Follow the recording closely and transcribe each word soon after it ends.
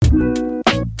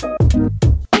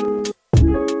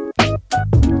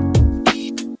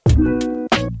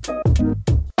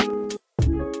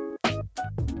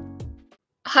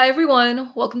Hi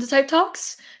everyone, welcome to Type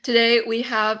Talks. Today we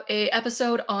have a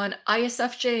episode on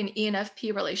ISFJ and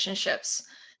ENFP relationships.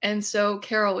 And so,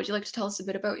 Carol, would you like to tell us a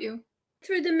bit about you?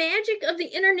 Through the magic of the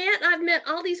internet, I've met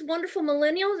all these wonderful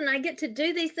millennials and I get to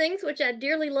do these things which I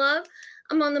dearly love.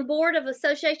 I'm on the board of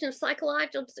Association of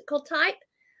Psychological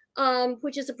Type,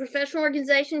 which is a professional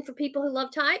organization for people who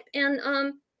love type.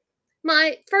 And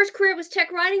my first career was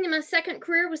tech writing, and my second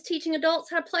career was teaching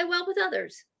adults how to play well with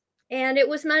others. And it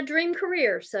was my dream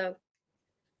career. So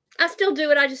I still do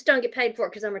it. I just don't get paid for it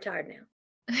because I'm retired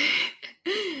now.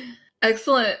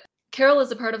 Excellent. Carol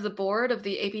is a part of the board of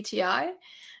the ABTI,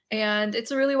 and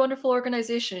it's a really wonderful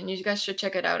organization. You guys should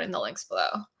check it out in the links below.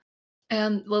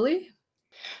 And Lily?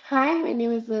 Hi, my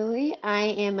name is Lily. I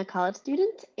am a college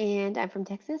student and I'm from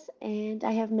Texas, and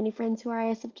I have many friends who are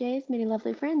ISFJs, many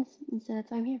lovely friends, and so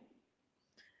that's why I'm here.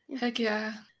 Heck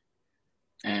yeah.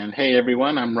 And hey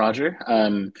everyone, I'm Roger.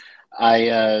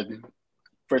 I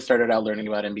first started out learning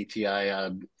about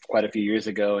MBTI quite a few years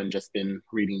ago and just been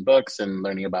reading books and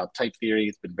learning about type theory.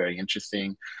 It's been very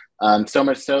interesting. So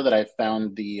much so that I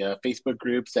found the Facebook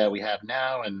groups that we have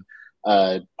now and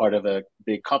part of a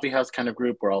big coffee house kind of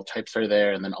group where all types are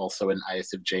there, and then also an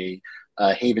ISFJ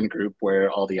Haven group where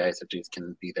all the ISFJs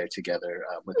can be there together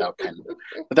without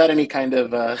any kind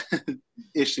of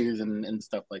issues and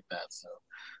stuff like that. So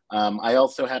I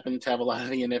also happen to have a lot of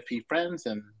ENFP friends,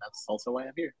 and that's also why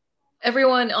I'm here.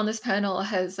 Everyone on this panel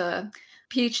has a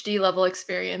PhD level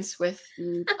experience with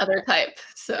the other type,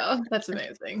 so that's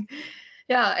amazing.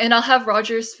 Yeah, and I'll have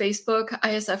Roger's Facebook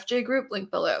ISFJ group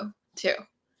linked below too.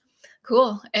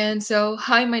 Cool. And so,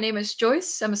 hi, my name is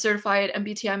Joyce. I'm a certified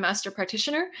MBTI master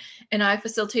practitioner, and I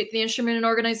facilitate the instrument in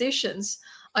organizations.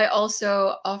 I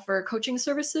also offer coaching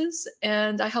services,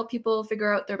 and I help people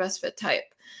figure out their best fit type.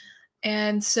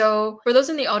 And so, for those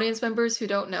in the audience members who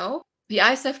don't know, the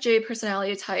ISFJ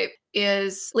personality type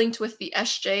is linked with the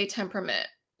SJ temperament,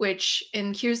 which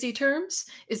in Kiersey terms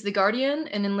is the guardian,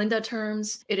 and in Linda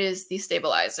terms, it is the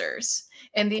stabilizers.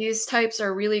 And these types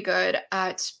are really good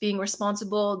at being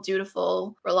responsible,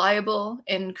 dutiful, reliable,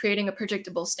 and creating a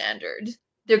predictable standard.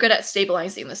 They're good at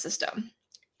stabilizing the system.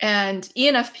 And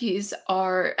ENFPs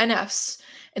are NFs.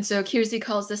 And so Kiersey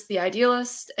calls this the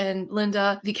idealist and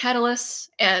Linda the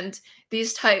catalyst. And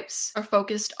these types are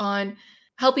focused on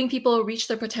helping people reach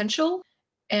their potential.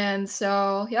 And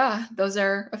so, yeah, those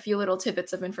are a few little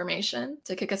tidbits of information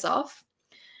to kick us off.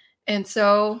 And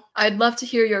so I'd love to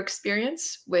hear your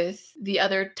experience with the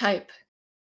other type.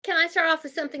 Can I start off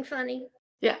with something funny?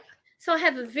 Yeah. So I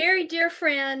have a very dear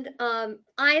friend,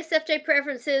 ISFJ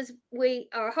preferences. We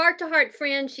are heart-to-heart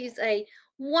friends. She's a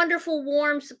wonderful,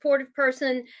 warm, supportive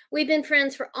person. We've been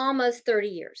friends for almost 30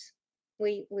 years.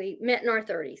 We met in our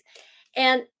 30s.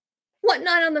 And one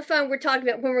night on the phone, we're talking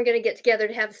about when we're going to get together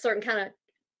to have a certain kind of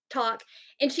talk.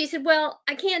 And she said, well,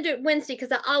 I can't do it Wednesday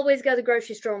because I always go to the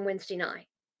grocery store on Wednesday night.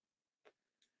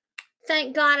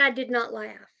 Thank God I did not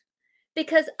laugh,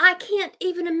 because I can't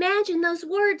even imagine those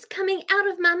words coming out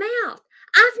of my mouth.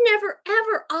 I've never,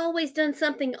 ever always done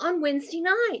something on Wednesday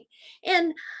night.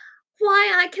 And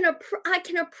why I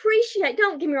can appreciate,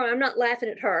 don't get me wrong, I'm not laughing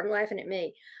at her, I'm laughing at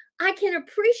me. I can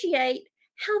appreciate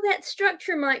how that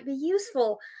structure might be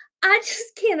useful. I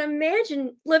just can't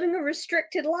imagine living a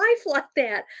restricted life like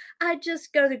that. I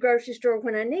just go to the grocery store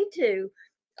when I need to.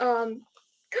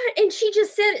 God, and she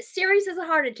just said it serious as a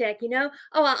heart attack, you know?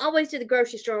 Oh, I always do the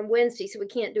grocery store on Wednesday, so we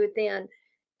can't do it then.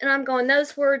 And I'm going,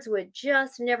 those words would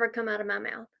just never come out of my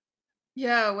mouth.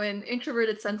 Yeah, when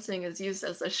introverted sensing is used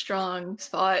as a strong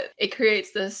spot, it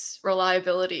creates this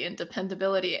reliability and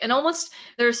dependability. And almost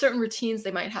there are certain routines they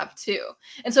might have too.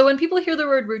 And so when people hear the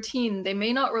word routine, they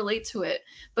may not relate to it,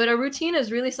 but a routine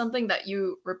is really something that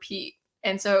you repeat.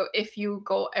 And so if you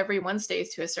go every Wednesday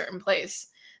to a certain place,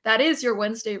 that is your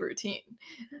Wednesday routine.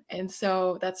 And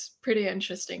so that's pretty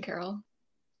interesting, Carol.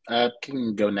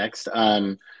 Can go next.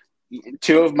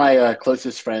 Two of my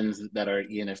closest friends that are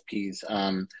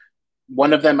ENFPs.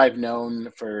 One of them I've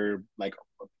known for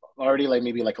already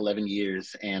maybe 11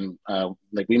 years, and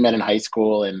we met in high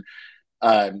school, and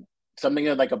something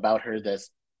about her,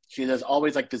 this she has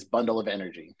always this bundle of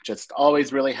energy, just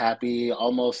always really happy,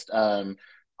 almost kind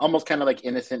of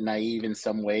innocent, naive in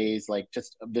some ways,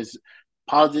 just this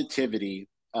positivity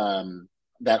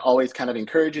that always kind of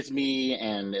encourages me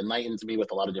and enlightens me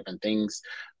with a lot of different things.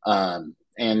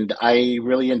 And I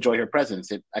really enjoy her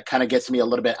presence. It kind of gets me a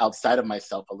little bit outside of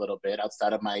myself, a little bit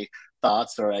outside of my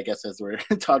thoughts, or I guess as we're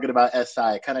talking about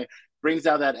SI, it kind of brings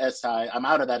out that SI. I'm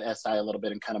out of that SI a little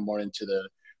bit and kind of more into the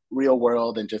real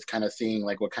world, and just kind of seeing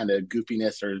what kind of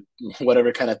goofiness or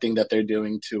whatever kind of thing that they're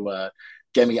doing to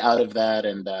get me out of that.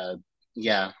 And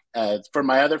yeah, For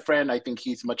my other friend, I think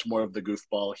he's much more of the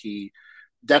goofball. He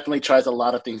definitely tries a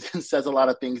lot of things and says a lot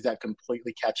of things that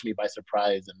completely catch me by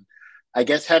surprise. And I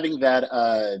guess having that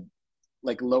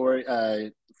like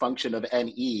lower function of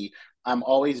NE, I'm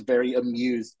always very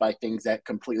amused by things that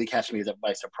completely catch me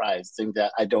by surprise, things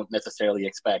that I don't necessarily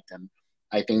expect. And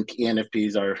I think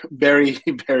ENFPs are very,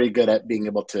 very good at being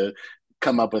able to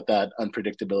come up with that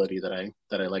unpredictability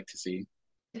that I like to see.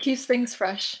 It keeps things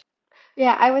fresh.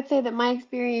 Yeah, I would say that my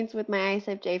experience with my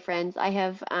ISFJ friends, I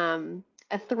have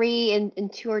a three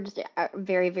and two are just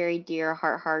very, very dear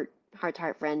heart to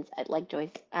heart friends. Like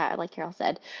Joyce, like Carol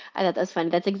said, I thought that was funny.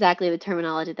 That's exactly the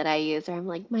terminology that I use. Or I'm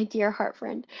like, my dear heart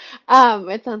friend.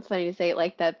 It sounds funny to say it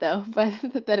like that though,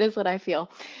 but that is what I feel.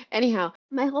 Anyhow,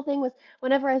 my whole thing was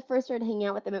whenever I first started hanging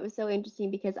out with them, it was so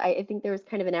interesting because I think there was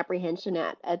kind of an apprehension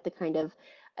at the kind of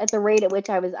at the rate at which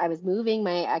I was moving,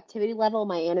 my activity level,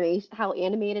 my animation, how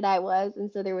animated I was,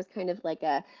 and so there was kind of like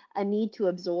a need to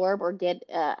absorb or get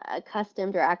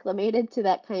accustomed or acclimated to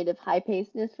that kind of high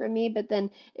pacedness for me. But then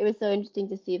it was so interesting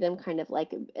to see them kind of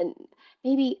like, and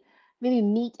maybe maybe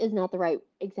meet is not the right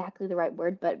exactly the right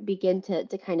word, but begin to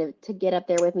kind of to get up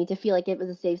there with me to feel like it was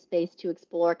a safe space to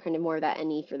explore kind of more of that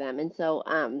NE for them. And so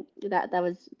that's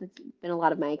been a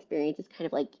lot of my experience. It's kind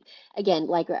of like again,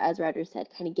 like as Roger said,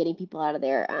 kind of getting people out of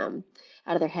their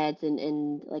heads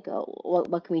and like, oh,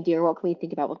 what can we do? Or what can we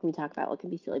think about? What can we talk about? What can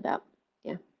we be silly about?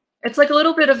 Yeah. It's like a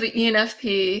little bit of the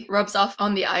ENFP rubs off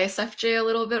on the ISFJ a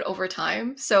little bit over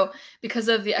time. So because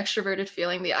of the extroverted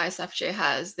feeling the ISFJ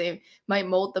has, they might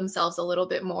mold themselves a little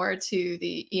bit more to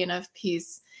the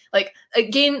ENFP's, like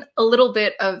gain a little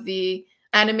bit of the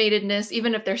animatedness,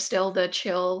 even if they're still the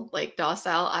chill, like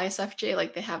docile ISFJ,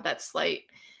 like they have that slight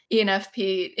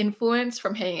ENFP influence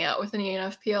from hanging out with an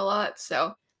ENFP a lot.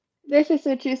 So This is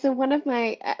so true. So one of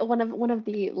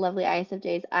the lovely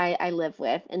ISFJs I live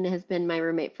with and has been my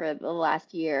roommate for the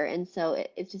last year. And so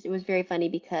it was very funny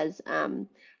because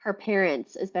her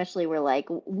parents especially were like,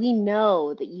 we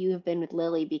know that you have been with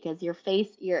Lily because your face,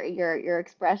 your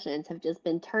expressions have just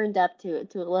been turned up to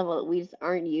a level that we just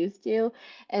aren't used to.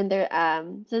 And they're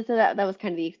so that was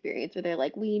kind of the experience where they're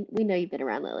like, we know you've been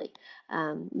around Lily.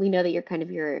 We know that you're kind of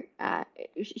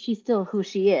she's still who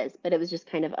she is, but it was just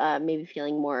kind of maybe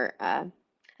feeling more, I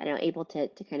don't know, able to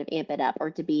kind of amp it up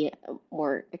or to be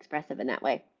more expressive in that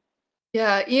way.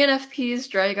 yeah, ENFPs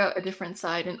drag out a different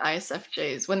side in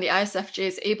ISFJs when the ISFJ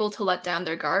is able to let down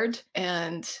their guard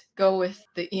and go with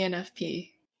the ENFP.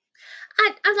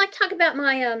 I'd like to talk about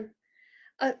my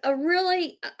a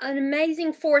really an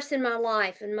amazing force in my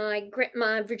life and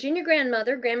my Virginia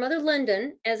grandmother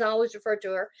Linden, as I always refer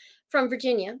to her, from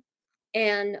Virginia,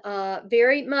 and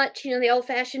very much the old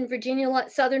fashioned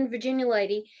Southern Virginia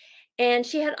lady, and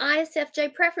she had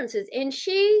ISFJ preferences, and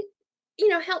she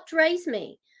helped raise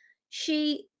me.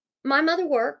 She My mother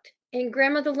worked, and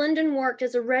grandmother Linden worked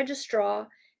as a registrar,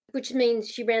 which means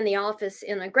she ran the office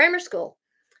in a grammar school.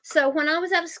 So when I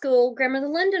was out of school, grandmother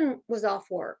Linden was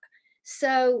off work.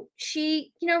 So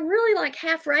she, really like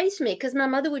half raised me because my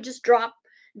mother would just drop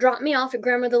me off at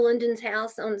grandmother Linden's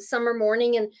house on a summer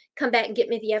morning and come back and get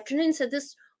me the afternoon. So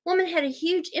this woman had a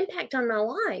huge impact on my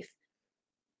life.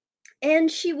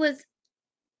 And she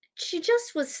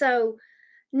just was so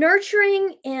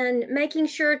nurturing and making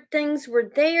sure things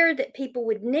were there that people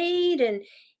would need, and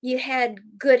you had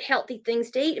good healthy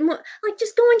things to eat, and like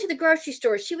just going to the grocery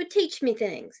store, she would teach me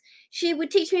things. She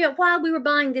would teach me about why we were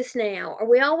buying this now, or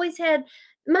we always had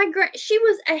she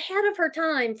was ahead of her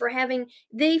time for having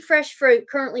the fresh fruit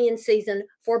currently in season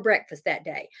for breakfast that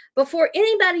day. Before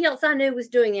anybody else I knew was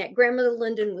doing that, grandmother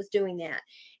Linden was doing that.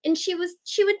 And she would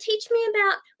teach me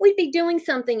about, we'd be doing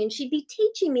something and she'd be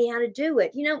teaching me how to do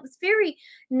it. It was very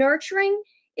nurturing.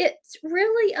 It's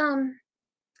really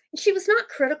she was not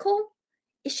critical.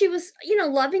 She was,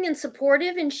 loving and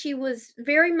supportive, and she was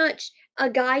very much a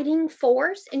guiding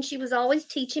force, and she was always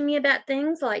teaching me about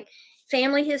things like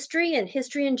family history and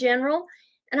history in general.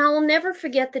 And I will never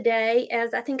forget the day,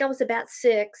 as I think I was about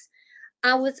 6.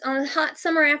 I was on a hot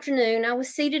summer afternoon. I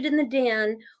was seated in the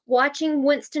den watching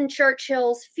Winston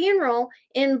Churchill's funeral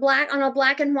on a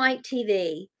black and white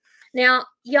TV. Now,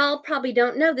 y'all probably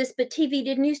don't know this, but TV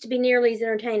didn't used to be nearly as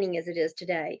entertaining as it is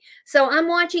today. So I'm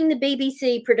watching the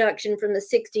BBC production from the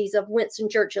 60s of Winston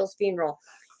Churchill's funeral.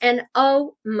 And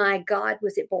oh my God,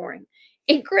 was it boring.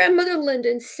 And grandmother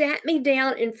Linden sat me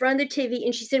down in front of the TV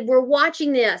and she said, we're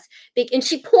watching this. And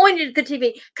she pointed at the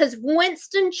TV because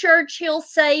Winston Churchill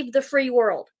saved the free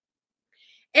world.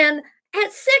 And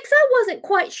At 6, I wasn't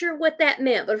quite sure what that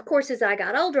meant, but of course, as I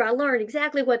got older, I learned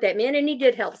exactly what that meant, and he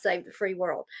did help save the free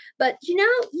world. But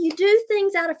you do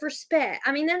things out of respect.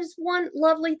 I mean, that is one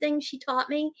lovely thing she taught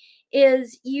me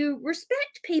is you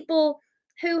respect people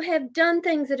who have done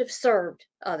things that have served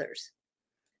others.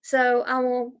 So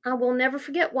I will never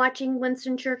forget watching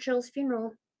Winston Churchill's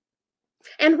funeral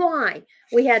and why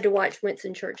we had to watch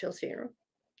Winston Churchill's funeral.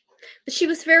 But she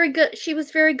was very good. She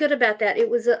was very good about that. It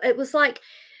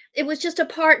was just a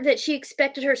part that she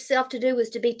expected herself to do was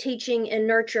to be teaching and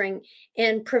nurturing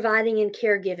and providing and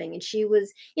caregiving. And she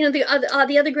was, the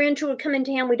other grandchildren would come in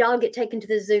town. We'd all get taken to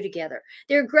the zoo together.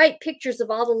 There are great pictures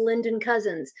of all the Linden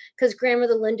cousins because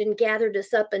Grandmother Linden gathered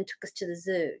us up and took us to the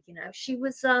zoo. She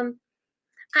was,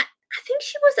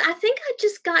 I think I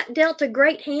just got dealt a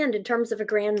great hand in terms of a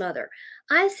grandmother.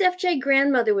 ISFJ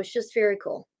grandmother was just very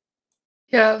cool.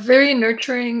 Yeah, very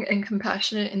nurturing and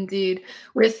compassionate indeed,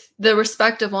 with the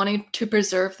respect of wanting to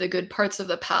preserve the good parts of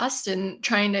the past and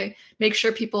trying to make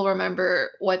sure people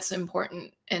remember what's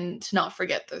important and to not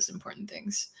forget those important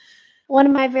things. One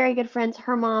of my very good friends,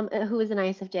 her mom, who is an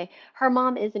ISFJ, her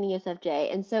mom is an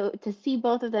ESFJ. And so to see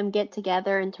both of them get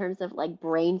together in terms of like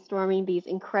brainstorming these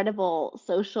incredible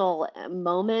social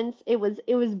moments, it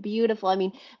was beautiful. I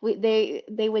mean, they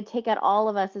would take out all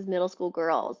of us as middle school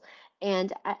girls,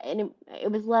 and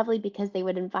it was lovely because they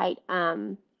would invite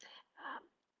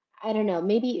I don't know,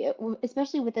 maybe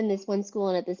especially within this one school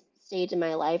and at this stage in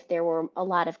my life, there were a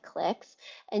lot of cliques.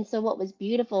 And so what was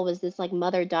beautiful was this like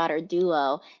mother-daughter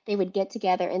duo. They would get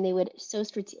together and they would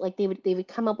like they would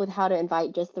come up with how to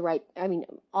invite just the right, I mean,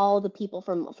 all the people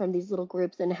from these little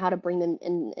groups and how to bring them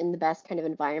in the best kind of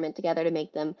environment together to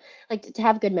make them like to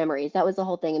have good memories. That was the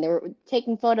whole thing. And they were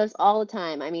taking photos all the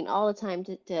time. I mean, all the time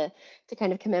to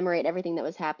kind of commemorate everything that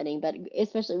was happening. But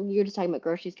especially, you were just talking about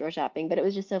grocery store shopping, but it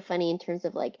was just so funny in terms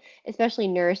of like, especially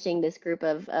nourishing this group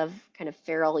of kind of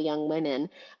feral young women,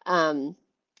 um,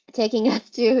 taking us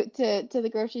to the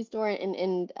grocery store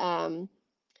and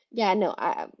yeah, no,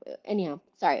 anyhow,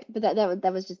 sorry, but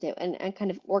that was just it, and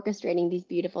kind of orchestrating these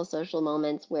beautiful social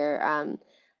moments where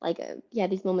like yeah,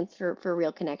 these moments for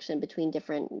real connection between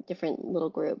different little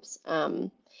groups.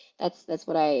 That's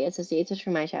what I associate just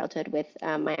from my childhood with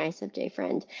my ISFJ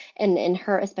friend, and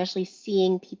her especially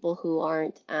seeing people who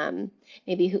aren't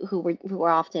maybe who are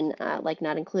often like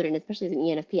not included, and especially as an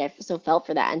ENFP, so felt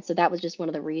for that, and so that was just one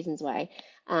of the reasons why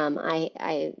I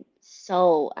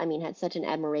mean, had such an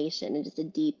admiration and just a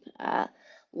deep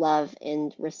love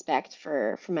and respect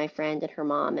for my friend and her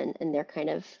mom and their kind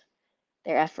of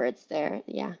their efforts there.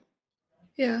 Yeah.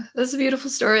 Yeah, that's a beautiful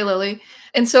story, Lily.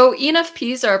 And so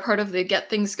ENFPs are a part of the Get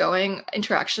Things Going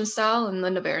interaction style in the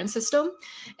Navarran system.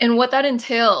 And what that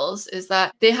entails is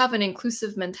that they have an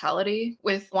inclusive mentality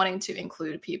with wanting to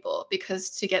include people because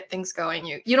to get things going,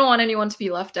 you don't want anyone to be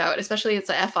left out, especially it's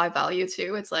a FI value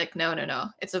too. It's like, no, no, no,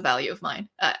 it's a value of mine.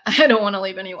 I don't want to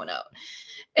leave anyone out.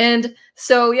 And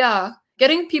so, yeah,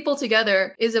 getting people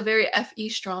together is a very FE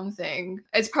strong thing.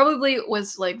 It's probably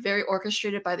was like very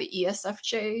orchestrated by the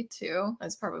ESFJ too.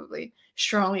 It's probably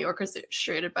strongly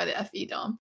orchestrated by the FE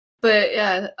Dom. But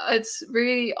yeah, it's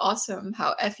really awesome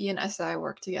how FE and SI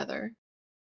work together.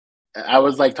 I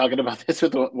was like talking about this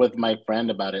with my friend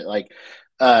about it. Like,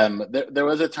 there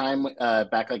was a time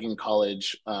back like in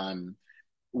college,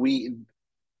 we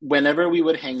whenever we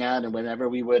would hang out and whenever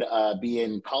we would be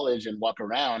in college and walk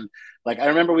around, like I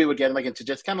remember we would get like into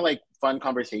just kind of like fun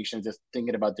conversations, just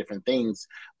thinking about different things.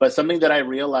 But something that I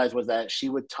realized was that she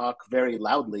would talk very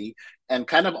loudly and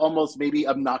kind of almost maybe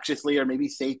obnoxiously or maybe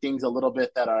say things a little bit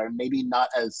that are maybe not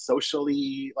as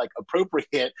socially like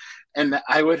appropriate. And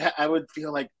I would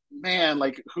feel like, man,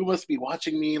 like who must be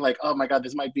watching me? Like, oh my God,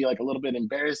 this might be like a little bit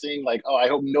embarrassing. Like, oh, I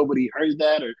hope nobody heard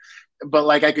that. Or but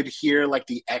like I could hear like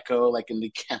the echo like in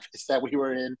the campus that we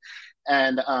were in,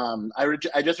 and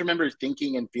I just remember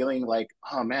thinking and feeling like,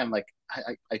 oh man, like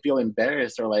I feel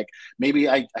embarrassed, or like maybe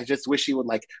I just wish she would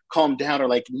like calm down, or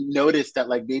like notice that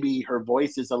like maybe her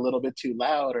voice is a little bit too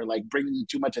loud, or like bringing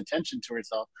too much attention to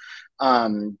herself.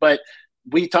 But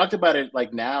we talked about it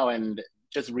like now and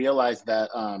just realized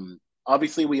that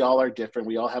obviously we all are different,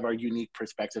 we all have our unique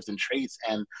perspectives and traits,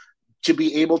 and to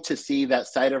be able to see that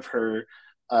side of her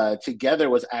together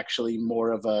was actually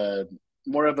more of a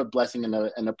blessing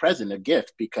and a present, a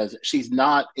gift, because she's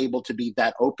not able to be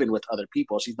that open with other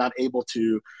people. She's not able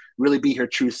to really be her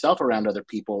true self around other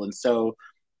people. And so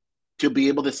to be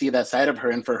able to see that side of her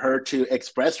and for her to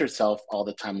express herself all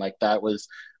the time like that was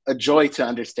a joy to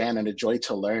understand and a joy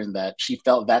to learn that she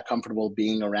felt that comfortable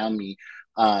being around me,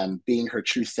 being her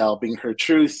true self, being her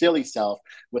true silly self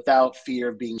without fear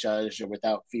of being judged or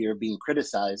without fear of being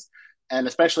criticized. and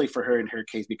especially for her in her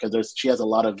case, because she has a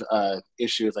lot of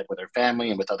issues like with her family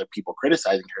and with other people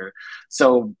criticizing her.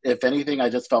 So if anything, I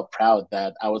just felt proud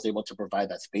that I was able to provide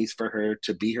that space for her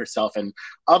to be herself. And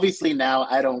obviously now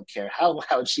I don't care how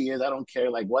loud she is. I don't care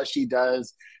like what she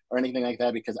does or anything like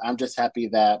that, because I'm just happy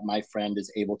that my friend is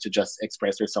able to just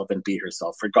express herself and be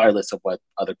herself, regardless of what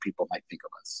other people might think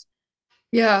of us.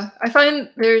 Yeah, I find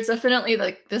there's definitely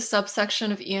like this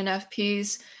subsection of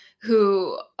ENFPs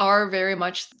who are very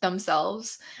much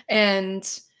themselves. And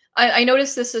I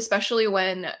notice this especially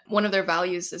when one of their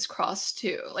values is crossed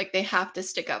too. Like they have to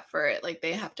stick up for it. Like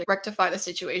they have to rectify the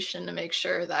situation to make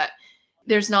sure that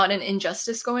there's not an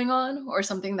injustice going on or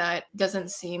something that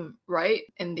doesn't seem right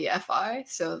in the FI.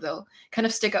 So they'll kind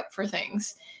of stick up for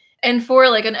things. And for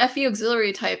like an FE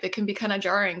auxiliary type, it can be kind of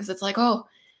jarring because it's like, oh,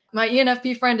 my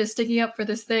ENFP friend is sticking up for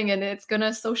this thing and it's going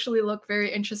to socially look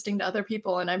very interesting to other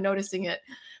people and I'm noticing it.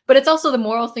 But it's also the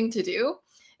moral thing to do.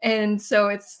 And so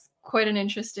it's quite an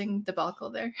interesting debacle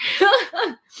there.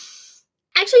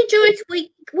 Actually, Joyce,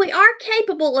 we are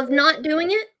capable of not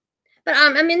doing it, but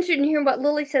I'm interested in hearing what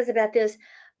Lily says about this.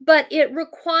 But it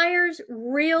requires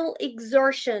real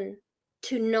exertion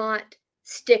to not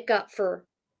stick up for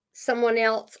someone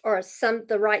else or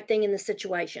the right thing in the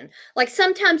situation. Like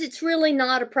sometimes it's really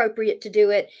not appropriate to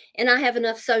do it, and I have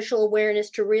enough social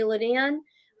awareness to reel it in.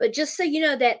 But just so you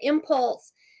know, that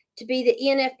impulse to be the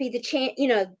ENFP,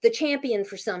 the champion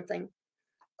for something,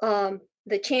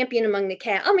 the champion among the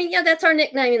cat. I mean, yeah, that's our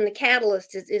nickname in the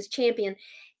Catalyst is champion.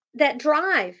 That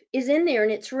drive is in there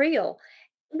and it's real.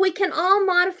 We can all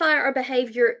modify our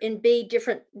behavior and be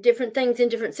different things in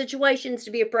different situations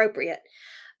to be appropriate.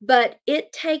 But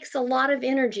it takes a lot of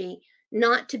energy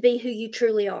not to be who you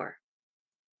truly are.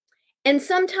 And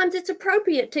sometimes it's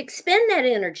appropriate to expend that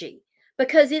energy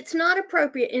because it's not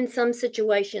appropriate in some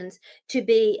situations to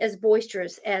be as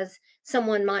boisterous as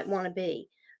someone might want to be.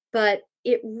 But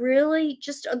it really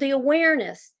just the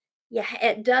awareness, yeah,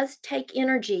 it does take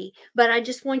energy, but I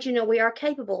just want you to know we are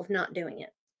capable of not doing it.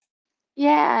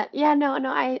 Yeah, yeah, no, no,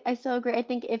 I so agree. I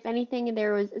think if anything,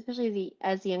 there was, especially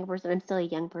as a young person, I'm still a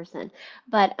young person,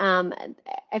 but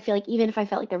I feel like even if I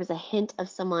felt like there was a hint of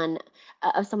someone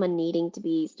needing to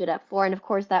be stood up for, and of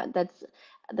course that's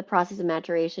the process of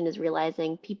maturation is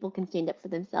realizing people can stand up for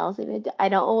themselves, and I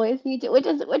don't always need to, which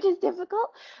is difficult,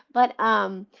 but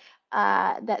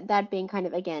that being kind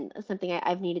of again something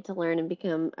I've needed to learn and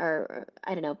become, or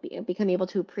I don't know, become able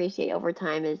to appreciate over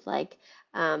time is like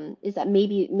is that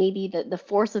maybe the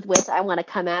force with which I want to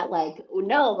come at, like, oh,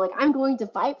 no, like I'm going to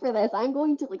fight for this, I'm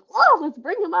going to like, oh, let's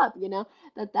bring him up,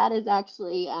 that is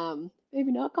actually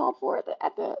maybe not called for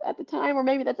at the time, or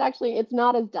maybe that's actually it's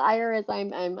not as dire as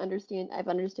I've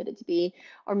understood it to be,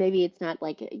 or maybe it's not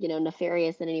like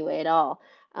nefarious in any way at all.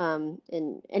 And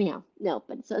anyhow, no,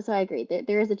 but so I agree,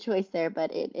 there is a choice there,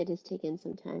 but it has taken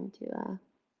some time to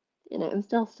I'm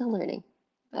still learning,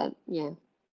 but yeah.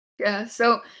 Yeah,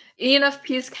 so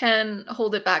ENFPs can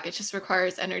hold it back. It just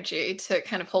requires energy to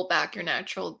kind of hold back your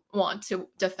natural want to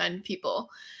defend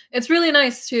people. It's really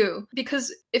nice too,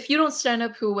 because if you don't stand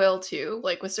up, who will too?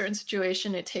 Like with certain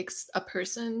situation, it takes a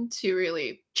person to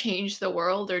really change the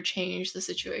world or change the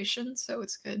situation. So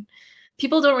it's good.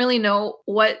 People don't really know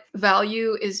what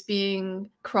value is being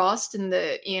crossed in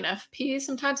the ENFP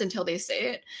sometimes until they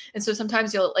say it. And so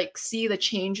sometimes you'll like see the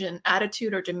change in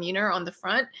attitude or demeanor on the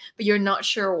front, but you're not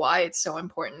sure why it's so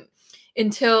important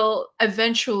until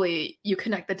eventually you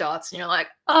connect the dots and you're like,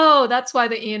 oh, that's why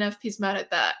the ENFP's mad at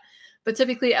that. But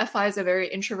typically FI is a very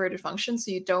introverted function,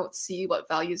 so you don't see what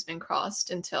value's been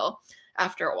crossed until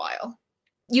after a while.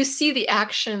 You see the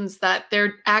actions that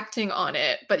they're acting on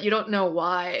it, but you don't know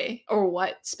why or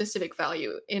what specific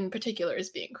value in particular is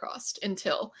being crossed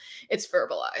until it's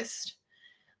verbalized.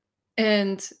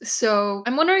 And so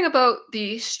I'm wondering about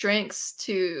the strengths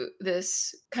to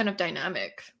this kind of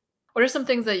dynamic. What are some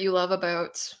things that you love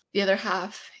about the other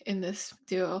half in this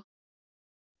duo?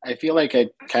 I feel like I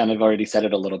kind of already said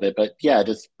it a little bit, but yeah,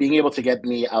 just being able to get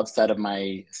me outside of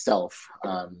myself.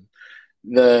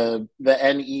 The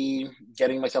NE,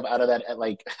 getting myself out of that,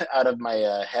 like out of my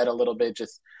head a little bit,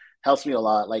 just helps me a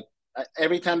lot. Like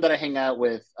every time that I hang out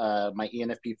with my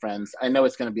ENFP friends, I know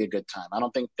it's going to be a good time. I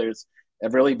don't think there's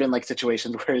ever really been like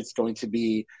situations where it's going to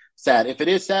be sad. If it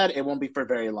is sad, it won't be for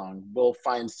very long. We'll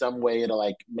find some way to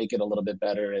like make it a little bit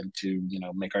better and to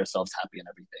make ourselves happy and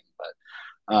everything.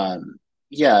 But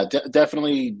yeah,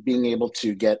 definitely being able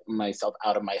to get myself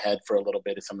out of my head for a little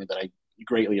bit is something that I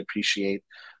greatly appreciate.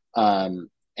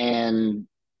 And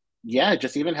yeah,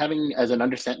 just even having as an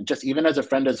understand, just even as a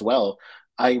friend as well,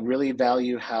 I really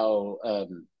value how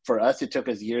for us, it took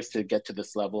us years to get to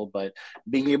this level, but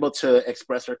being able to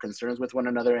express our concerns with one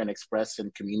another and express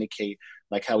and communicate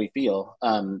like how we feel.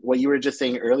 What you were just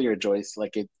saying earlier, Joyce,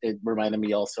 like it reminded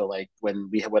me also like when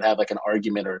we would have like an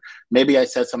argument, or maybe I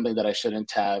said something that I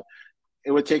shouldn't have.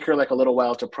 It would take her like a little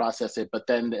while to process it, but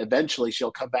then eventually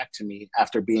she'll come back to me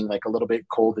after being like a little bit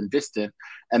cold and distant,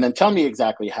 and then tell me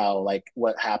exactly how, like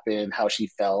what happened, how she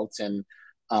felt. And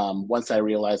once I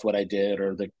realized what I did,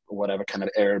 or the whatever kind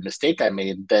of error mistake I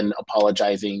made, then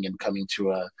apologizing and coming to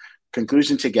a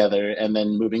conclusion together, and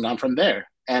then moving on from there.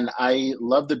 And I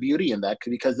love the beauty in that,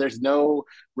 because there's no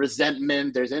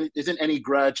resentment, isn't any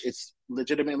grudge. It's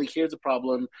legitimately, here's a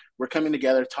problem, we're coming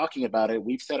together, talking about it,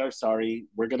 we've said our sorry,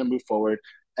 we're going to move forward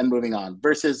and moving on.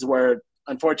 Versus where,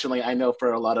 unfortunately, I know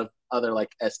for a lot of other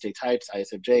like SJ types,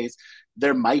 ISFJs,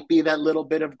 there might be that little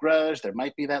bit of grudge, there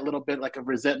might be that little bit like of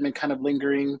resentment kind of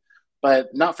lingering, but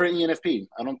not for ENFP.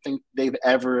 I don't think they've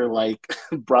ever like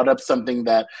brought up something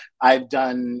that I've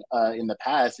done in the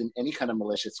past in any kind of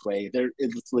malicious way.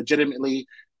 It's legitimately,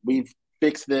 we've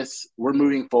fixed this, we're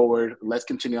moving forward, let's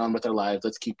continue on with our lives,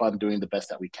 let's keep on doing the best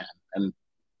that we can. And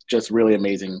just really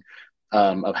amazing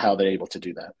of how they're able to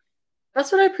do that.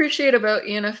 That's what I appreciate about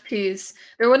ENFPs.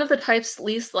 They're one of the types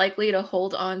least likely to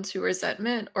hold on to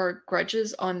resentment or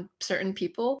grudges on certain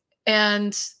people.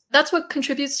 And that's what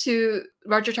contributes to,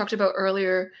 Roger talked about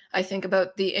earlier, I think,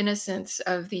 about the innocence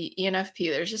of the ENFP.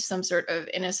 There's just some sort of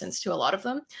innocence to a lot of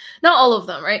them. Not all of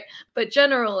them, right? But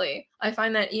generally, I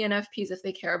find that ENFPs, if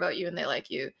they care about you and they like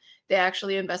you, they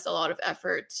actually invest a lot of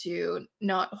effort to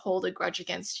not hold a grudge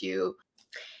against you.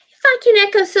 If I can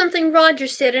echo something Roger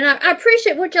said, and I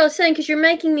appreciate what y'all are saying, because you're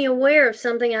making me aware of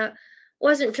something I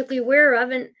wasn't particularly aware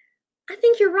of, and I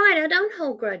think you're right. I don't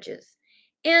hold grudges.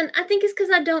 And I think it's because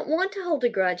I don't want to hold a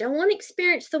grudge. I want to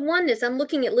experience the oneness. I'm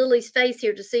looking at Lily's face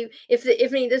here to see if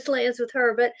any of this lands with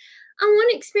her, but I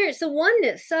want to experience the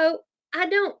oneness. So I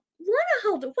don't want to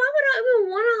hold it. Why would I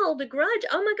even want to hold a grudge?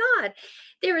 Oh my God.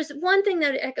 There is one thing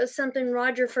that echoes something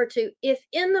Roger referred to. If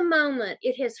in the moment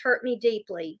it has hurt me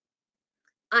deeply,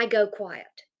 I go quiet.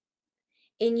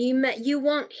 And you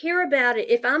won't hear about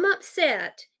it. If I'm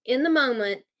upset in the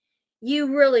moment,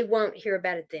 you really won't hear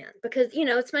about it then, because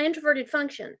it's my introverted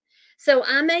function. So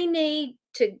I may need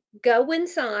to go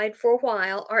inside for a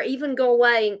while, or even go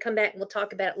away and come back and we'll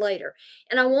talk about it later.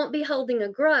 And I won't be holding a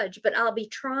grudge, but I'll be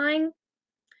trying.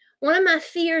 One of my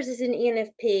fears as an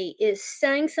ENFP is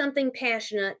saying something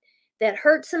passionate that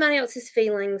hurts somebody else's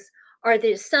feelings, or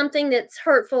there's something that's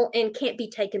hurtful and can't be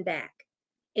taken back,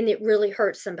 and it really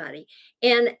hurts somebody.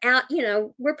 And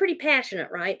we're pretty passionate,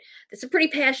 right? It's a pretty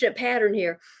passionate pattern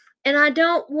here. And I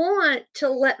don't want to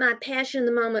let my passion in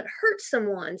the moment hurt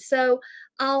someone. So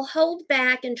I'll hold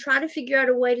back and try to figure out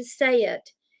a way to say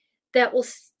it that will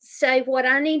say what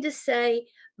I need to say,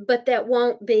 but that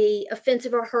won't be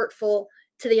offensive or hurtful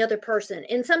to the other person.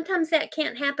 And sometimes that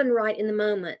can't happen right in the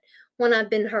moment when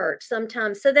I've been hurt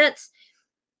sometimes. So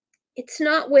it's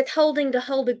not withholding to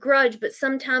hold a grudge, but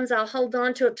sometimes I'll hold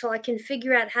on to it till I can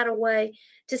figure out how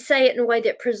to say it in a way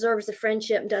that preserves the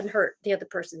friendship and doesn't hurt the other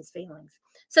person's feelings.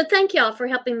 So thank y'all for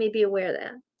helping me be aware of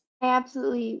that. I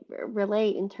absolutely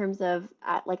relate in terms of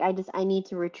I need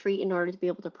to retreat in order to be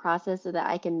able to process so that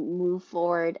I can move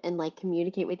forward and like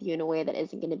communicate with you in a way that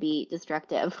isn't going to be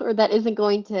destructive or that isn't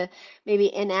going to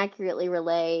maybe inaccurately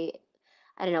relay,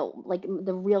 I don't know, like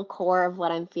the real core of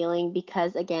what I'm feeling,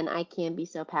 because again, I can be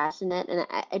so passionate, and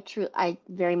I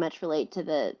very much relate to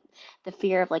the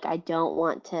fear of like I don't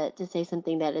want to say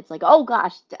something that it's like, oh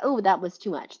gosh, oh that was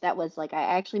too much. That was like, I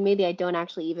actually, maybe I don't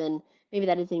actually even, maybe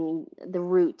that isn't even the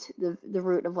root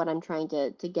of what I'm trying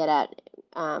to get at.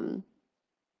 I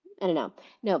don't know.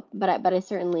 No, but I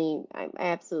certainly, I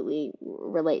absolutely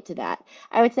relate to that.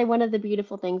 I would say one of the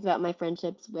beautiful things about my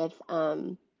friendships with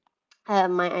my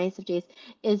ISFJs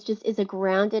is a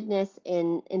groundedness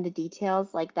in the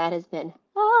details. Like that has been,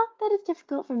 that is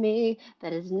difficult for me.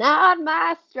 That is not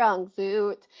my strong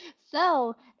suit.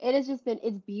 So it has just been,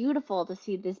 it's beautiful to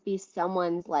see this be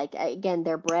someone's, like, again,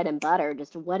 their bread and butter.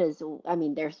 Just what is, I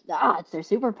mean, it's their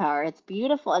superpower. It's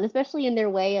beautiful. And especially in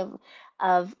their way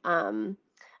of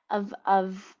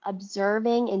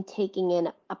observing and taking in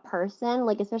a person,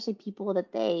 like especially people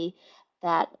that they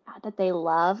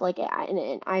love. Like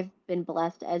and I've been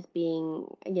blessed as being,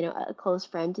 a close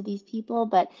friend to these people,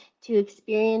 but to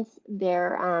experience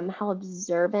their how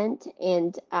observant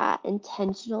and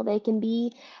intentional they can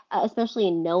be, especially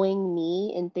in knowing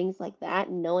me and things like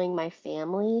that, knowing my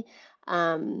family,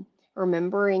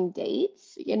 remembering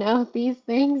dates, these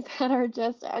things that are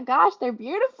just, gosh, they're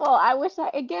beautiful. I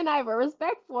have a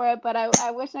respect for it, but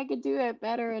I wish I could do it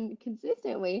better and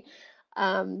consistently.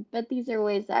 But these are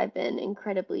ways that I've been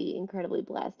incredibly, incredibly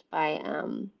blessed by,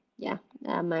 yeah,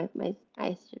 my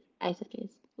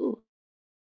ISFJs. Ooh.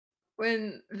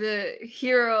 When the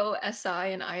hero SI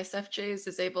and ISFJs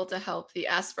is able to help the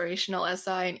aspirational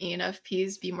SI and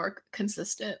ENFPs be more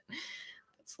consistent.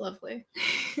 That's lovely.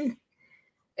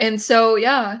 And so,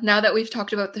 yeah, now that we've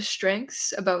talked about the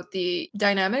strengths, about the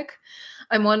dynamic,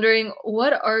 I'm wondering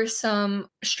what are some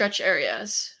stretch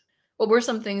areas? What were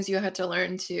some things you had to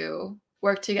learn to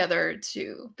work together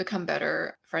to become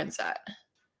better friends at?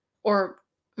 Or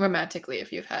romantically,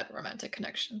 if you've had romantic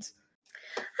connections.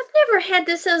 I've never had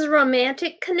this as a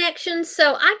romantic connection,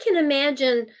 so I can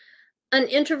imagine an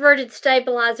introverted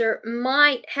stabilizer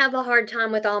might have a hard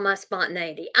time with all my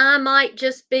spontaneity. I might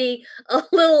just be a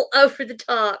little over the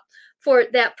top for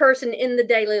that person in the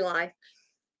daily life.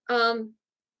 Um,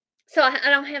 so I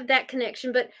don't have that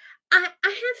connection, but I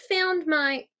have found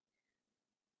my,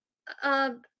 uh,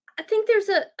 I think there's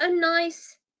a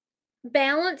nice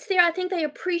balance there. I think they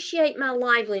appreciate my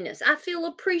liveliness. I feel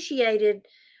appreciated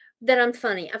that I'm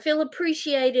funny. I feel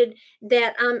appreciated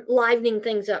that I'm livening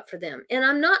things up for them. And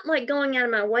I'm not like going out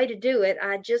of my way to do it.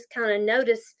 I just kind of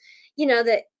notice,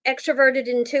 that extroverted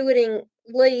intuiting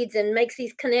leads and makes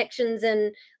these connections.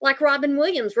 And like Robin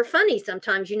Williams, we're funny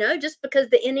sometimes, just because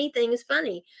the NE thing is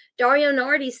funny. Dario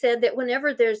Nardi said that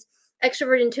whenever there's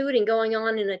extrovert intuiting going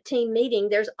on in a team meeting,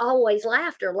 there's always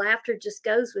laughter. Laughter just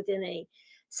goes with NE.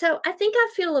 So I think I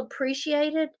feel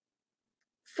appreciated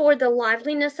for the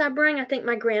liveliness I bring. I think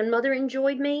my grandmother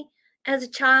enjoyed me as a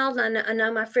child. I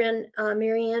know my friend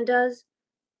Marianne does.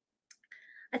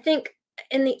 I think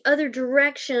in the other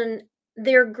direction,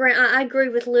 I agree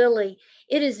with Lily.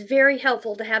 It is very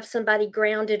helpful to have somebody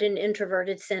grounded in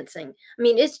introverted sensing. I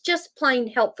mean, it's just plain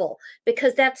helpful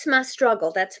because that's my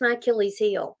struggle. That's my Achilles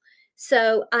heel.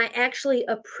 So I actually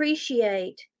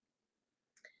appreciate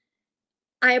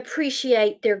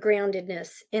their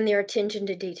groundedness and their attention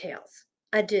to details.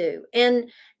 I do. And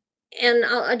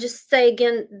I'll just say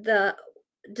again, the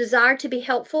desire to be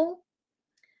helpful.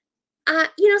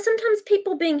 Sometimes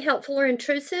people being helpful are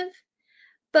intrusive,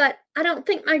 but I don't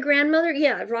think my grandmother,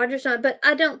 yeah, Roger's not, but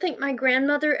I don't think my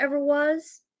grandmother ever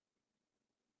was.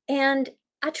 And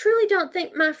I truly don't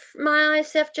think my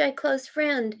ISFJ close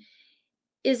friend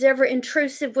is ever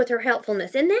intrusive with her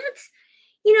helpfulness. And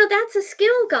that's a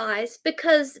skill, guys,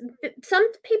 because some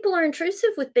people are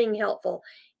intrusive with being helpful.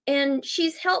 And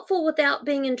she's helpful without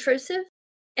being intrusive.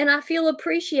 And I feel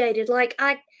appreciated. Like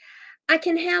I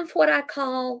can have what I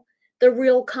call the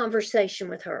real conversation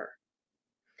with her.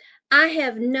 I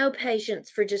have no patience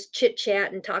for just chit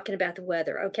chat and talking about the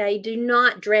weather. Okay. Do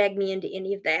not drag me into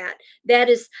any of that.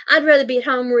 I'd rather be at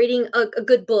home reading a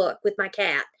good book with my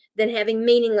cat than having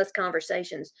meaningless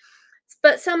conversations.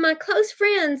 But some of my close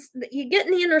friends, you get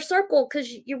in the inner circle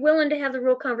because you're willing to have the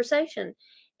real conversation.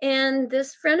 And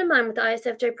this friend of mine with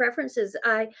ISFJ preferences,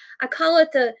 I call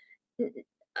it the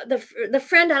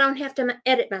friend I don't have to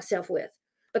edit myself with,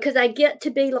 because I get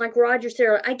to be like Roger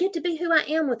Sarah. I get to be who I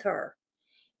am with her.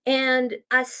 And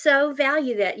I so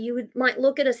value that. You might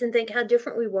look at us and think how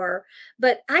different we were,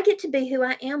 but I get to be who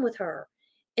I am with her.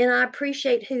 And I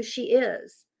appreciate who she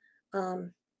is. But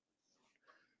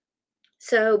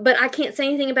I can't say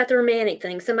anything about the romantic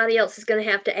thing. Somebody else is going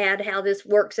to have to add how this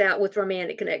works out with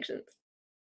romantic connections.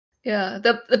 Yeah,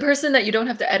 the person that you don't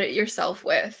have to edit yourself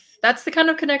with. That's the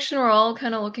kind of connection we're all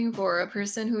kind of looking for. A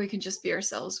person who we can just be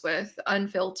ourselves with,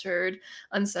 unfiltered,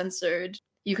 uncensored.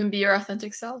 You can be your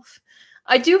authentic self.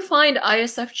 I do find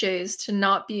ISFJs to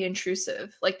not be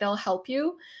intrusive. Like they'll help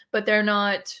you, but they're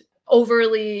not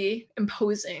overly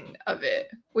imposing of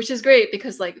it, which is great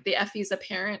because like the FE is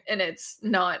apparent and it's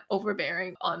not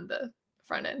overbearing on the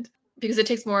front end because it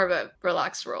takes more of a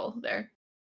relaxed role there.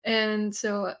 And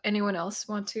so anyone else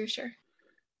want to share?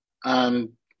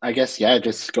 I guess, yeah,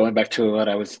 just going back to what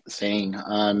I was saying.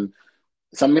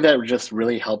 Something that just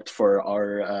really helped for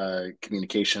our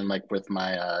communication, like with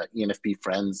my ENFP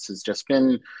friends, has just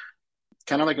been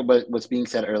kind of like what was being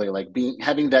said earlier, like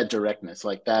having that directness,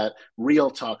 like that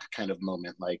real talk kind of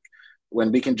moment, like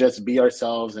when we can just be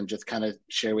ourselves and just kind of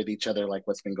share with each other like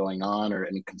what's been going on or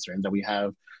any concerns that we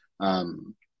have.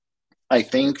 I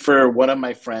think for one of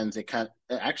my friends,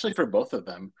 actually for both of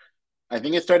them, I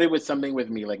think it started with something with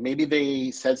me. Like maybe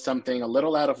they said something a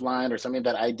little out of line or something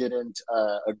that I didn't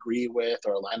agree with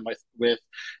or align with.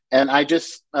 And I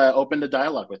just opened a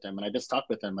dialogue with them and I just talked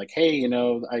with them like, hey,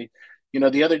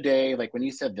 the other day, like when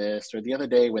you said this or the other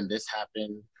day when this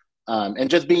happened, and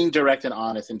just being direct and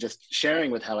honest and just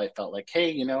sharing with how I felt like,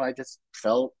 hey, I just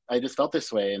felt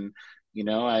this way. And,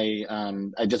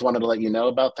 I just wanted to let you know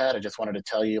about that. I just wanted to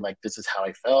tell you like, this is how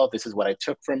I felt. This is what I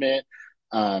took from it.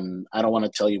 I don't want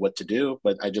to tell you what to do,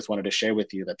 but I just wanted to share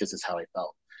with you that this is how I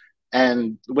felt.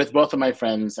 And with both of my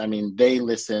friends, I mean, they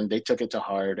listened, they took it to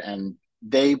heart, and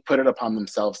they put it upon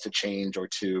themselves to change or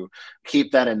to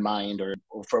keep that in mind, or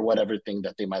for whatever thing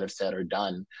that they might have said or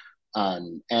done.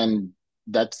 And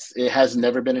that's it has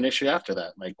never been an issue after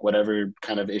that. Like whatever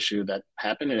kind of issue that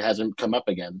happened, it hasn't come up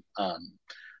again.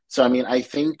 So I mean, I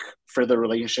think for the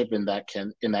relationship in that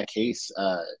case,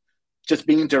 just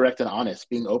being direct and honest,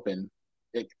 being open,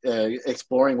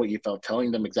 exploring what you felt,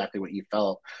 telling them exactly what you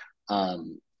felt.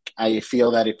 Um, I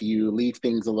feel that if you leave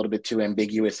things a little bit too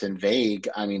ambiguous and vague,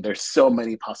 I mean, there's so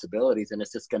many possibilities, and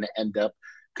it's just going to end up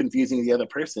confusing the other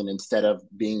person instead of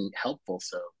being helpful.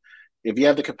 So, if you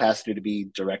have the capacity to be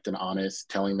direct and honest,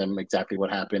 telling them exactly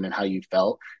what happened and how you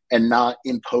felt, and not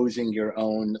imposing your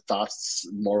own thoughts,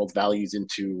 morals, values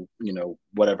into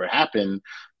whatever happened,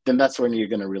 then that's when you're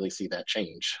going to really see that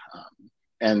change,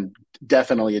 and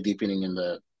definitely a deepening in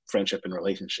the friendship and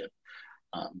relationship.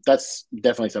 That's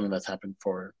definitely something that's happened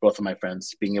for both of my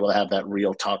friends, being able to have that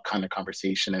real talk kind of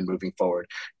conversation and moving forward.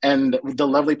 And the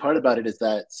lovely part about it is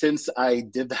that since I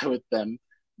did that with them,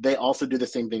 they also do the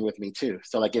same thing with me too.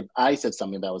 So like if I said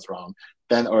something that was wrong,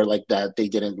 then or like that they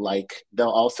didn't like, they'll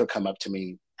also come up to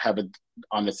me, have an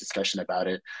honest discussion about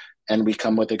it, and we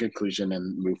come with a conclusion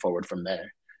and move forward from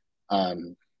there.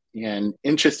 And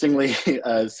interestingly,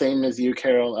 same as you,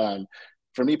 Carol.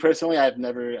 For me personally, I've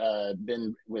never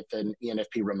been with an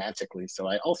ENFP romantically, so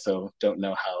I also don't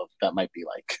know how that might be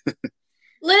like.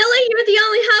 Lily, you're the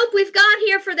only hope we've got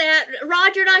here for that.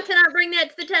 Roger and I cannot bring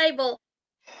that to the table.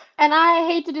 And I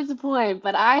hate to disappoint,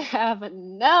 but I have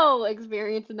no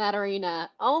experience in that arena.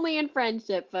 Only in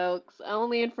friendship, folks.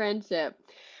 Only in friendship.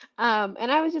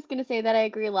 And I was just gonna say that I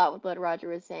agree a lot with what Roger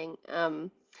was saying.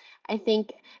 I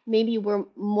think maybe where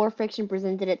more friction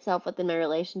presented itself within my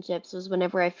relationships was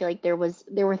whenever I feel like there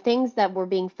were things that were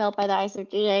being felt by the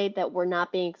ISFJ that were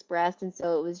not being expressed, and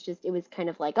so it was kind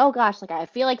of like, oh gosh, like I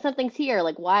feel like something's here.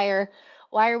 Like why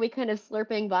are we kind of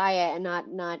slurping by it and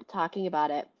not talking about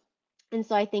it? And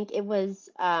so I think it was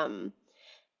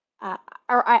uh,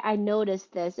 or I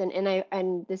noticed this,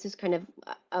 and this is kind of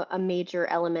a major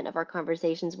element of our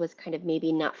conversations was kind of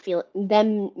maybe not feeling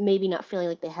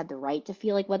like they had the right to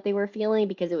feel like what they were feeling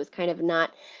because it was kind of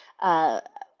not uh,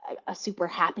 a super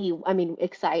happy, I mean,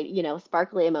 excited,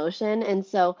 sparkly emotion, and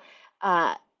so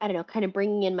I don't know, kind of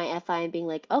bringing in my FI and being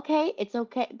like, okay, it's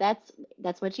okay,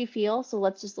 that's what you feel, so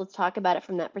let's talk about it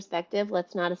from that perspective.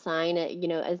 Let's not assign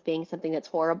it, as being something that's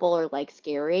horrible or like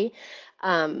scary.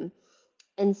 Um,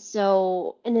 and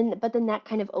so but then that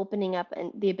kind of opening up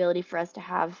and the ability for us to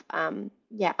have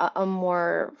yeah, a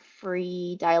more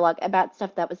free dialogue about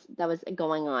stuff that was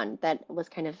going on, that was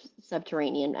kind of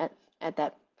subterranean at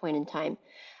that point in time,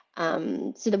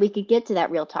 so that we could get to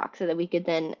that real talk, so that we could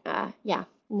then yeah,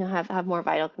 have more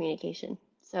vital communication.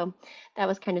 So that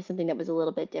was kind of something that was a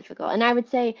little bit difficult, and I would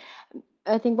say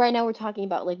I think right now we're talking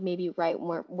about like maybe right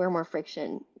more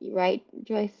friction, right,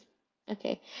 Joyce?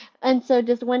 Okay. And so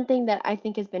just one thing that I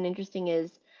think has been interesting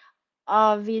is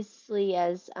obviously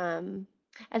as an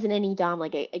NE Dom,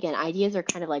 like again, ideas are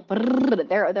kind of like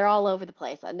they're all over the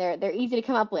place and they're easy to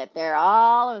come up with. They're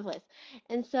all over the place.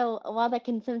 And so while that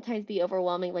can sometimes be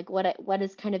overwhelming, like what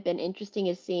has kind of been interesting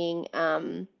is seeing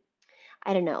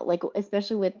I don't know, like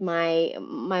especially with my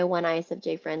one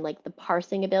ISFJ friend, like the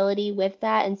parsing ability with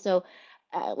that. And so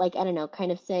like I don't know,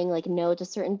 kind of saying like no to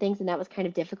certain things, and that was kind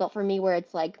of difficult for me where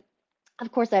it's like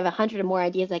of course I have 100 or more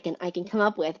ideas I can come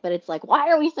up with, but it's like,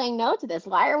 why are we saying no to this?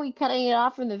 Why are we cutting it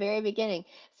off from the very beginning?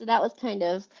 So that was kind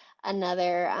of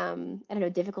another I don't know,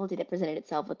 difficulty that presented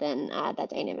itself within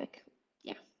that dynamic.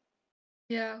 Yeah.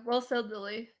 Yeah, well said,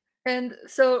 Lily. And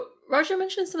so Roger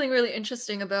mentioned something really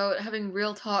interesting about having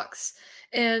real talks.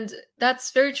 And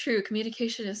that's very true.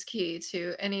 Communication is key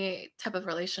to any type of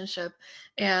relationship.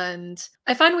 And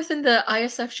I find within the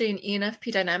ISFJ and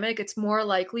ENFP dynamic, it's more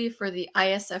likely for the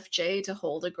ISFJ to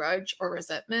hold a grudge or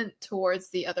resentment towards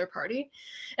the other party.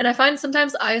 And I find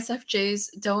sometimes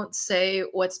ISFJs don't say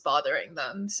what's bothering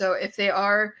them. So if they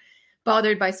are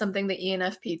bothered by something the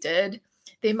ENFP did,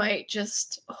 they might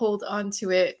just hold on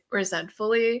to it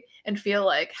resentfully and feel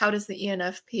like, how does the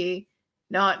ENFP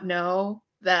not know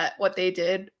that what they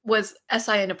did was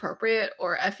SI inappropriate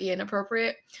or FE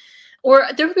inappropriate? Or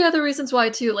there could be other reasons why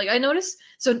too. Like I noticed,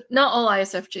 so not all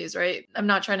ISFJs, right? I'm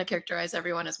not trying to characterize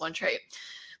everyone as one trait,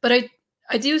 but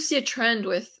I do see a trend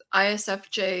with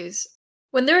ISFJs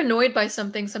when they're annoyed by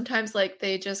something. Sometimes like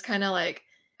they just kind of like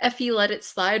FE let it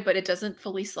slide, but it doesn't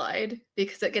fully slide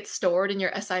because it gets stored in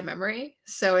your SI memory.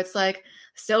 So it's like,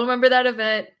 still remember that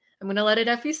event. I'm gonna let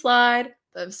it FE slide,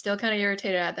 but I'm still kind of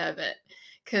irritated at that event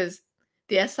because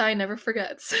The SI never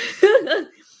forgets.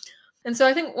 And so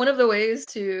I think one of the ways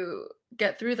to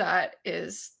get through that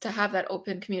is to have that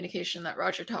open communication that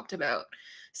Roger talked about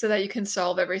so that you can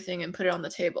solve everything and put it on the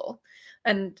table.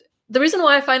 And the reason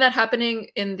why I find that happening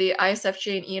in the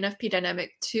ISFJ and ENFP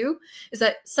dynamic too is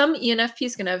that some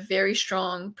ENFPs can have very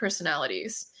strong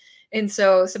personalities. And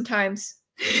so sometimes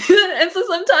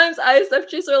sometimes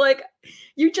ISFJs are like,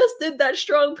 you just did that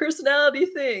strong personality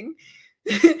thing.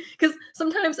 Because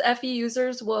sometimes FE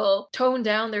users will tone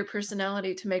down their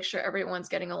personality to make sure everyone's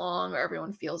getting along or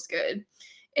everyone feels good.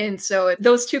 And so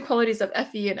those two qualities of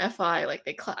FE and FI, like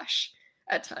they clash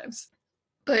at times.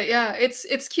 But yeah,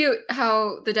 it's cute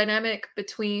how the dynamic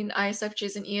between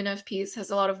ISFJs and ENFPs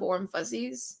has a lot of warm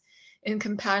fuzzies and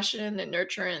compassion and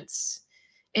nurturance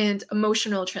and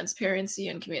emotional transparency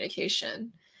and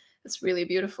communication. It's really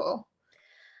beautiful.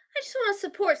 I just want to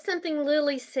support something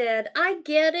Lily said. I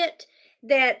get it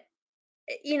that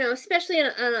especially in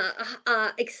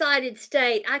a excited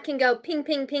state, I can go ping,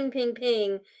 ping, ping, ping,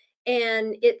 ping,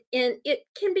 and it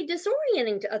can be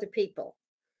disorienting to other people.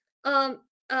 Um,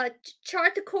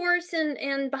 Chart the course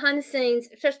and behind the scenes,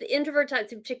 especially the introvert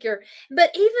types in particular,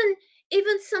 but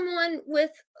even someone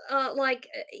with like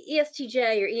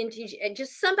ESTJ or ENTJ,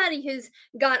 just somebody who's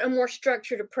got a more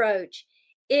structured approach,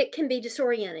 it can be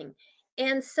disorienting.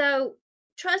 And so,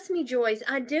 trust me, Joyce,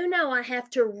 I do know I have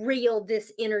to reel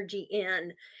this energy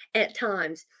in at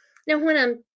times. Now, when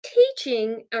I'm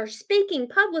teaching or speaking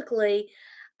publicly,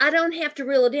 I don't have to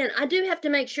reel it in. I do have to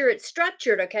make sure it's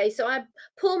structured. Okay. So I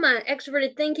pull my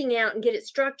extroverted thinking out and get it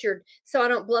structured so I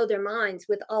don't blow their minds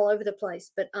with all over the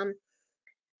place. But I,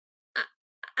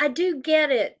 I do get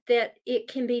it that it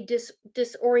can be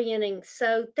disorienting.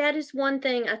 So that is one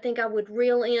thing I think I would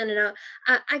reel in. And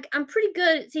I'm pretty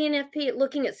good at CNFP at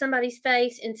looking at somebody's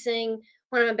face and seeing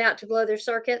when I'm about to blow their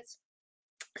circuits.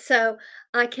 So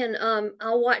I can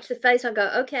I'll watch the face. I'll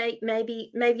go, okay,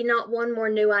 maybe not one more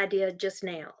new idea just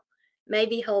now.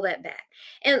 Maybe hold that back.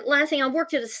 And last thing, I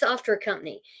worked at a software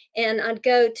company, and I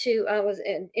was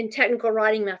in technical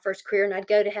writing my first career, and I'd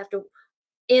go to have to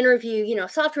interview,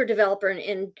 software developer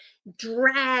and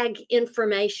drag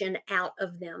information out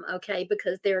of them, okay,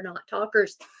 because they're not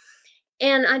talkers.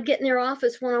 And I'd get in their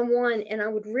office one on one, and I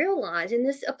would realize, and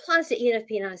this applies to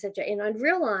ENFP and ISFJ, and I'd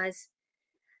realize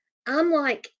I'm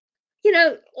like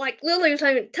Lily was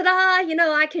saying, ta-da,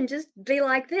 I can just be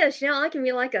like this, I can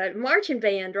be like a marching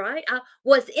band, right? I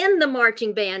was in the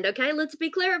marching band, okay? Let's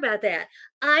be clear about that.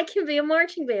 I can be a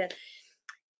marching band.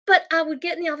 But I would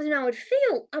get in the office and I would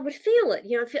feel it,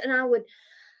 and I would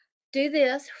do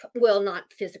this. Well,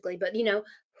 not physically, but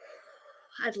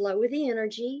I'd lower the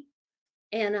energy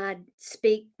and I'd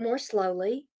speak more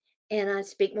slowly and I'd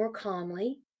speak more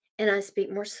calmly and I'd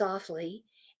speak more softly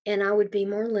and I would be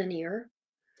more linear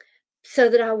so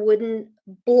that I wouldn't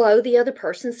blow the other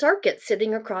person's circuit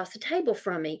sitting across the table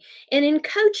from me. And in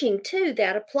coaching too,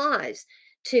 that applies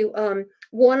to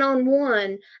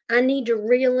one-on-one. I need to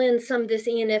reel in some of this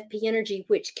ENFP energy,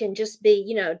 which can just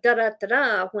be, da da da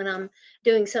da when I'm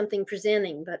doing something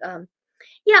presenting. But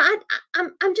yeah,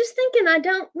 I'm just thinking I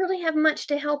don't really have much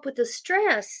to help with the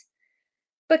stress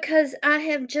because I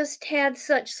have just had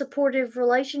such supportive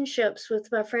relationships with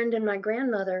my friend and my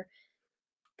grandmother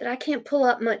that I can't pull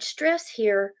up much stress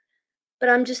here, but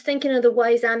I'm just thinking of the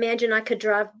ways I imagine I could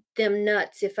drive them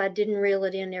nuts if I didn't reel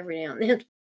it in every now and then.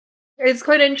 It's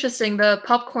quite interesting. The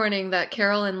popcorning that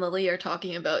Carol and Lily are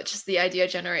talking about, just the idea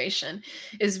generation,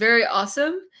 is very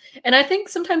awesome. And I think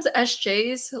sometimes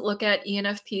SJs look at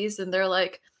ENFPs and they're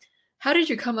like, how did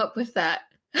you come up with that?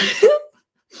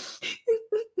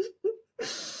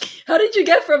 How did you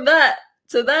get from that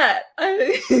to that?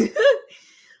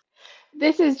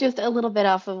 This is just a little bit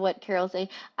off of what Carol's saying.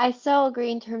 I so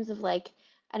agree in terms of like,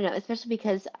 I don't know, especially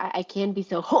because I can be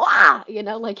so,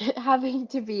 like having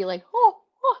to be like,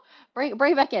 bring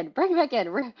it back in, bring it back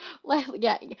in.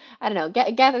 Yeah, I don't know,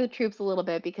 gather the troops a little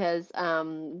bit because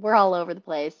we're all over the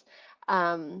place.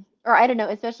 Or I don't know,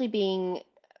 especially being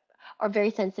or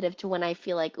very sensitive to when I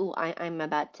feel like, ooh, I'm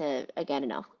about to, again,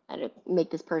 I don't know, make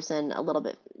this person a little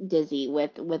bit dizzy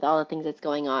with all the things that's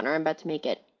going on, or I'm about to make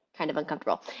it kind of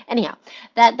uncomfortable. Anyhow,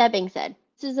 that being said,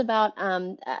 this is about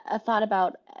a thought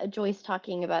about Joyce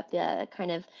talking about the kind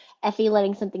of Effie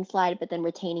letting something slide, but then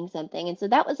retaining something. And so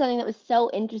that was something that was so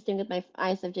interesting with my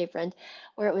ISFJ friend,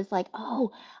 where it was like,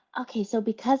 oh, okay, so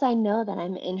because I know that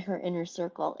I'm in her inner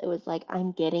circle, it was like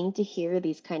I'm getting to hear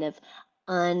these kind of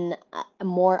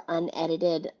more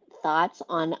unedited thoughts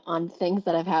on things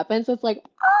that have happened. So it's like,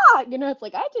 it's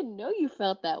like I didn't know you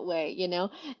felt that way,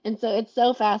 And so it's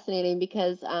so fascinating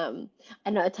because I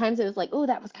know at times it was like, oh,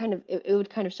 that was kind of it would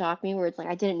kind of shock me where it's like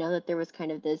I didn't know that there was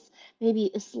kind of this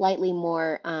maybe a slightly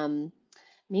more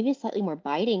maybe a slightly more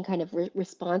biting kind of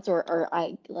response or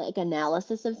I like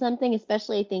analysis of something,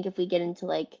 especially I think if we get into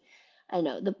like I don't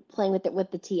know the playing with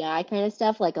the TI kind of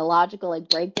stuff, like a logical like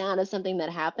breakdown of something that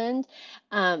happened.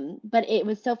 But it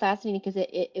was so fascinating because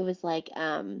it was like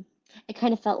it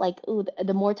kind of felt like ooh,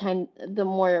 the more time, the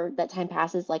more that time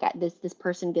passes, like this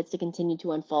person gets to continue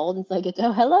to unfold, and so I get to,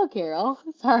 oh, hello, Carol.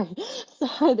 Sorry,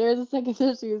 there's a second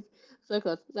issue. So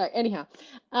close. Sorry. Anyhow,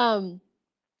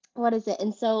 what is it?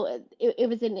 And so it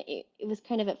was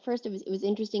kind of at first it was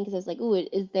interesting because I was like, ooh,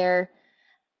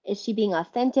 is she being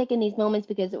authentic in these moments?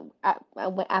 Because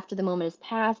after the moment has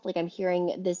passed, like I'm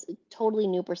hearing this totally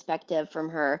new perspective from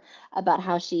her about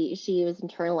how she was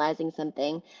internalizing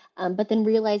something, but then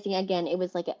realizing again it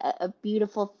was like a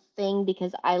beautiful thing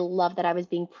because I love that I was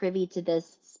being privy to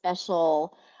this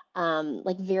special,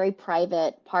 like very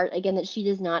private part again that she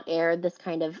does not air this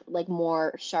kind of like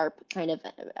more sharp kind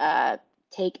of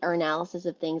take or analysis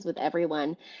of things with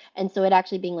everyone. And so it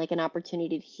actually being like an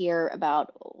opportunity to hear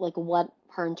about like what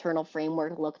her internal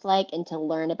framework looked like and to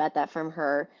learn about that from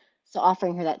her. So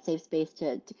offering her that safe space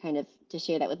to kind of to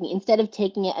share that with me instead of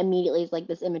taking it immediately as like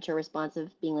this immature response of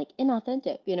being like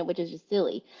inauthentic, which is just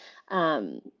silly.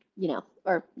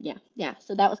 Or yeah.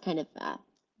 So that was kind of that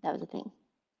was a thing.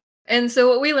 And so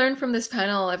what we learned from this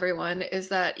panel, everyone, is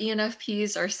that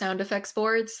ENFPs are sound effects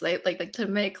boards, like to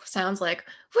make sounds like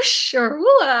whoosh or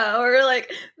whoa or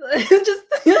like just.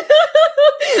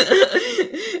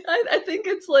 I think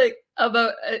it's like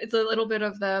about it's a little bit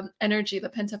of the energy, the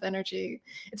pent up energy.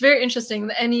 It's very interesting.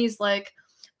 The Ennie's like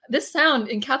this sound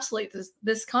encapsulates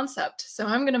this concept, so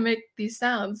I'm gonna make these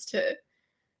sounds to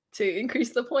increase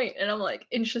the point, and I'm like,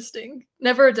 interesting.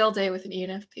 Never a dull day with an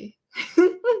ENFP.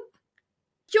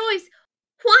 Joyce,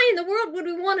 why in the world would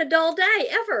we want a dull day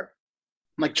ever?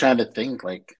 I'm like trying to think,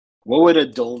 like, what would a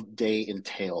dull day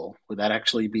entail? Would that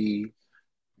actually be,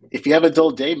 if you have a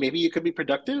dull day, maybe you could be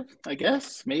productive, I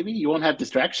guess. Maybe you won't have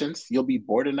distractions. You'll be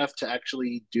bored enough to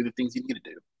actually do the things you need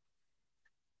to do.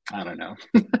 I don't know.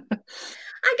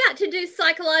 I got to do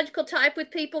psychological type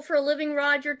with people for a living,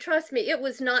 Roger. Trust me, it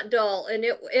was not dull, and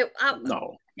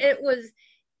No. it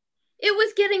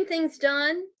was getting things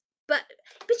done. But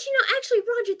actually,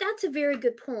 Roger, that's a very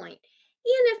good point.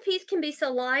 ENFPs can be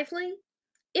so lively.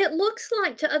 It looks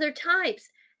like to other types,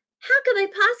 how could they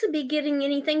possibly be getting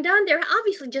anything done? They're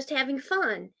obviously just having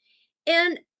fun.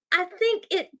 And I think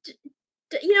it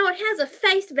has a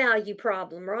face value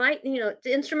problem, right? The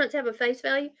instruments have a face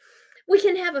value. We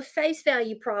can have a face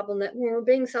value problem that when we're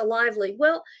being so lively.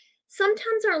 Well,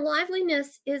 sometimes our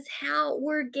liveliness is how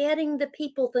we're getting the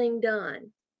people thing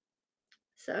done.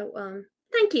 So,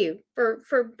 thank you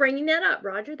for bringing that up,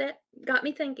 Roger. That got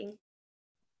me thinking.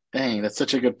 Dang, that's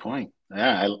such a good point.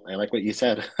 Yeah, I like what you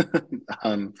said.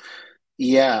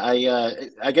 Yeah,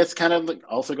 I guess kind of like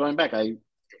also going back,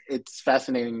 it's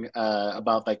fascinating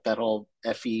about like that whole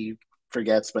Effie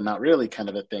forgets but not really kind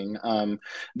of a thing.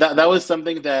 That was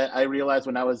something that I realized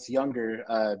when I was younger,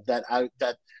 that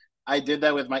I did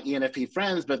that with my ENFP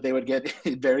friends, but they would get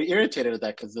very irritated at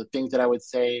that because the things that I would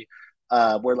say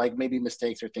were like maybe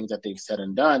mistakes or things that they've said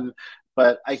and done.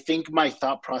 But I think my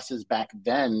thought process back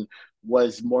then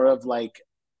was more of like,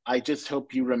 I just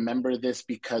hope you remember this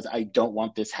because I don't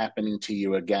want this happening to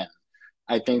you again.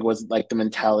 I think was like the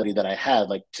mentality that I had,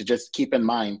 like to just keep in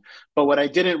mind. But what I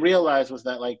didn't realize was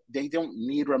that like they don't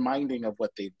need reminding of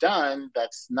what they've done.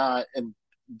 That's not, and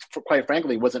quite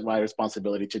frankly, it wasn't my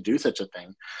responsibility to do such a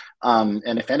thing.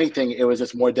 And if anything, it was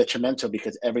just more detrimental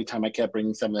because every time I kept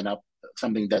bringing something up,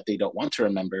 something that they don't want to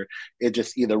remember, it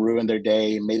just either ruined their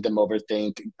day, made them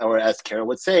overthink, or as Carol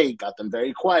would say, got them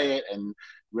very quiet and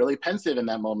really pensive in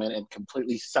that moment and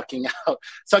completely sucking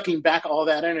back all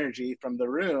that energy from the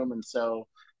room. And so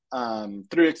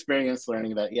through experience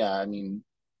learning that, yeah, I mean,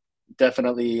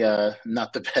 definitely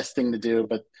not the best thing to do,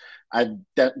 but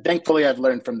thankfully I've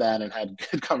learned from that and had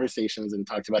good conversations and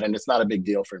talked about it, and it's not a big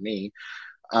deal for me.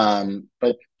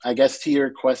 But I guess to your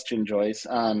question, Joyce,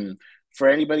 for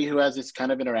anybody who has this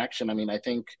kind of interaction, I mean, I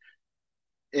think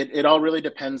it all really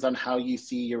depends on how you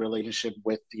see your relationship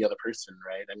with the other person,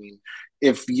 right? I mean,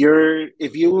 if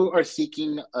you are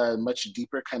seeking a much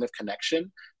deeper kind of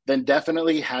connection, then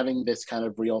definitely having this kind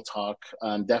of real talk,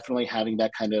 definitely having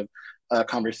that kind of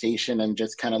conversation and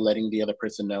just kind of letting the other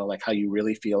person know like how you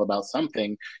really feel about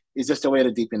something is just a way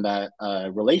to deepen that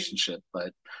relationship.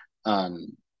 But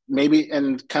maybe,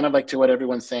 and kind of like to what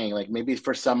everyone's saying, like maybe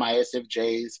for some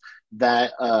ISFJs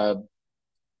that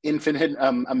infinite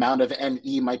amount of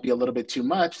NE might be a little bit too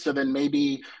much. So then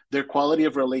maybe their quality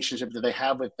of relationship that they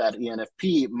have with that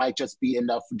ENFP might just be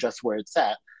enough just where it's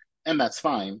at. And that's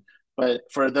fine. But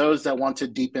for those that want to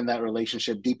deepen that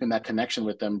relationship, deepen that connection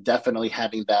with them, definitely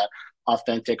having that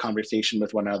authentic conversation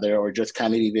with one another, or just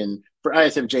kind of even for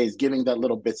ISFJs, giving that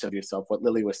little bits of yourself, what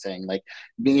Lily was saying, like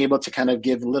being able to kind of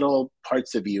give little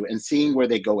parts of you and seeing where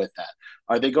they go with that.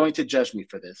 Are they going to judge me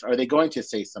for this? Are they going to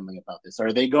say something about this?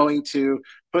 Are they going to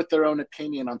put their own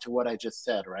opinion onto what I just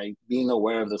said, right? Being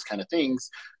aware of those kind of things.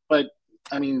 But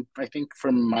I mean, I think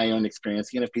from my own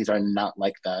experience, ENFPs are not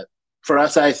like that. For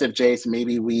us ISFJs,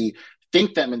 maybe we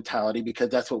think that mentality because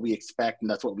that's what we expect and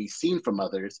that's what we've seen from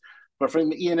others. But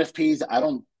from the ENFPs, I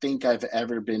don't think I've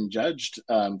ever been judged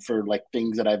for like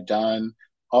things that I've done.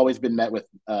 Always been met with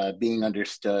being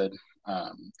understood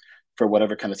for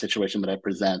whatever kind of situation that I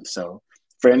present. So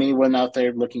for anyone out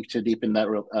there looking to deepen that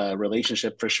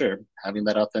relationship, for sure, having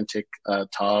that authentic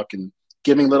talk and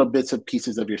giving little bits of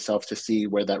pieces of yourself to see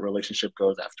where that relationship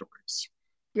goes afterwards.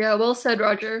 Yeah, well said,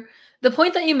 Roger. The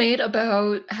point that you made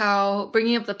about how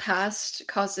bringing up the past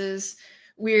causes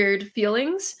weird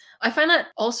feelings, I find that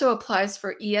also applies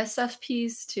for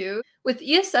ESFPs too. With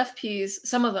ESFPs,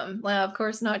 some of them, well, of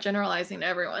course, not generalizing to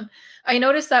everyone, I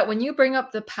noticed that when you bring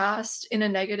up the past in a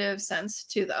negative sense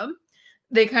to them,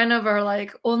 they kind of are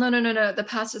like, "Oh, no, no, no, no, the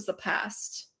past is the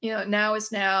past. You know, now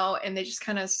is now," and they just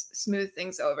kind of smooth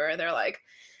things over. And they're like,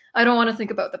 "I don't want to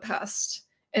think about the past."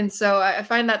 And so I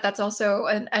find that that's also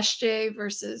an SJ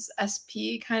versus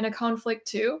SP kind of conflict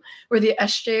too, where the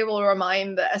SJ will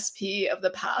remind the SP of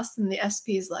the past, and the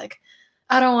SP is like,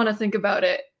 "I don't want to think about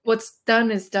it. What's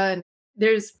done is done.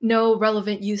 There's no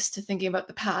relevant use to thinking about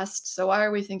the past. So why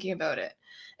are we thinking about it?"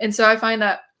 And so I find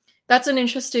that that's an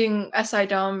interesting SI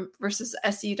Dom versus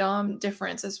SE Dom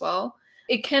difference as well.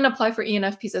 It can apply for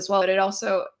ENFPs as well, but it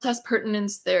also has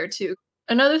pertinence there too.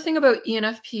 Another thing about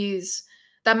ENFPs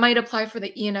that might apply for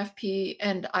the ENFP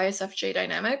and ISFJ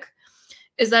dynamic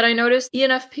is that I noticed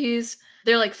ENFPs,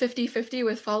 they're like 50-50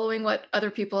 with following what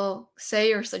other people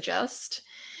say or suggest.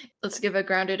 Let's give a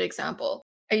grounded example.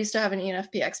 I used to have an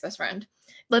ENFP ex-best friend.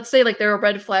 Let's say like there are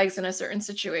red flags in a certain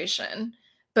situation,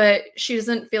 but she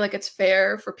doesn't feel like it's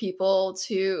fair for people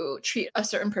to treat a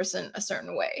certain person a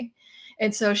certain way.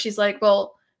 And so she's like,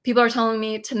 well, people are telling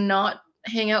me to not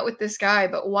hang out with this guy,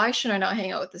 but why should I not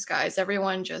hang out with this guy? Is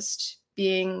everyone just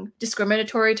being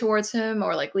discriminatory towards him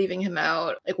or like leaving him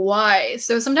out? Like, why?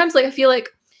 So sometimes like I feel like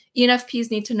ENFPs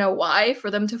need to know why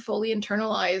for them to fully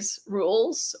internalize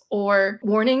rules or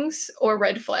warnings or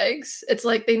red flags. It's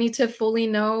like they need to fully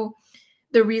know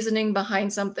the reasoning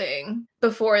behind something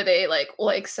before they like will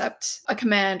accept a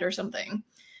command or something,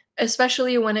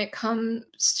 especially when it comes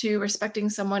to respecting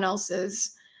someone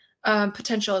else's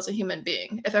potential as a human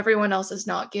being. If everyone else is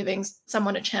not giving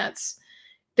someone a chance,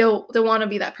 they'll want to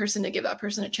be that person to give that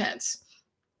person a chance.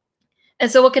 And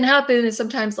so what can happen is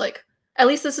sometimes like, at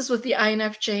least this is with the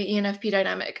INFJ ENFP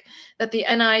dynamic, that the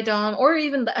NI Dom or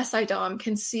even the SI Dom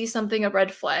can see something, a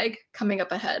red flag coming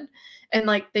up ahead. And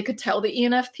like they could tell the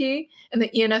ENFP, and the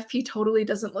ENFP totally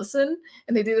doesn't listen,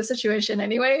 and they do the situation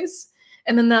anyways.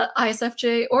 And then the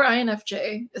ISFJ or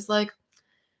INFJ is like,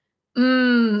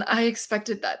 I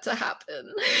expected that to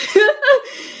happen.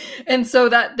 And so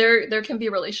that there can be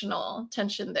relational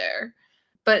tension there.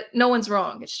 But no one's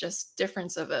wrong. It's just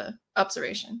difference of a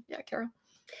observation. Yeah, Carol.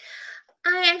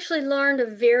 I actually learned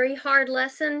a very hard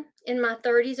lesson in my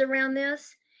 30s around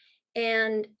this.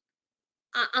 And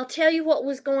I'll tell you what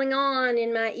was going on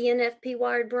in my ENFP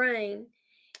wired brain.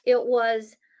 It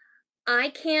was, I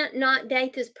can't not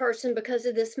date this person because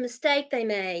of this mistake they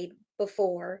made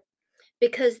before,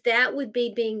 because that would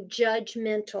be being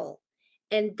judgmental.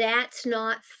 And that's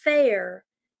not fair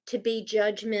to be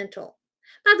judgmental.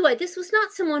 By the way, this was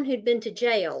not someone who'd been to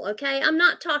jail, okay? I'm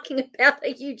not talking about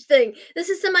a huge thing. This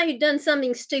is somebody who'd done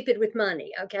something stupid with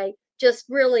money, okay? Just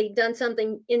really done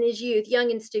something in his youth,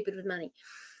 young and stupid with money.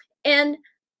 And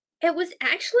it was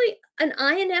actually an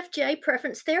INFJ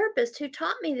preference therapist who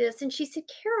taught me this. And she said,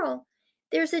 Carol,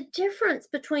 there's a difference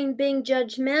between being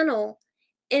judgmental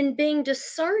and being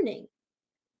discerning.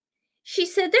 She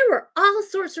said there were all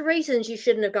sorts of reasons you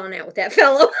shouldn't have gone out with that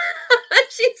fellow.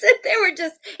 She said there were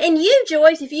just, and you,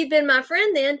 Joyce, if you'd been my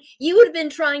friend then, you would have been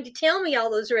trying to tell me all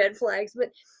those red flags.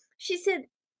 But she said,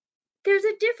 there's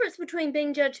a difference between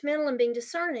being judgmental and being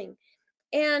discerning.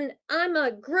 And I'm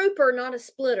a grouper, not a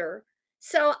splitter.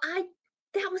 So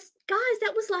that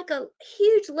was like a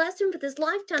huge lesson for this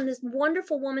lifetime. This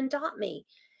wonderful woman taught me.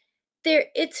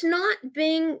 it's not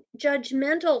being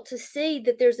judgmental to see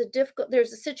that there's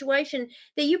a situation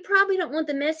that you probably don't want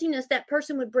the messiness that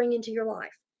person would bring into your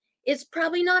life. It's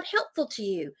probably not helpful to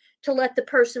you to let the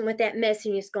person with that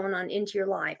messiness going on into your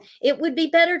life. It would be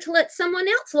better to let someone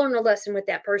else learn a lesson with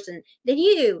that person than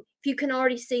you, if you can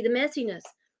already see the messiness.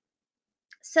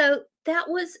 So that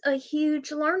was a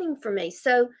huge learning for me.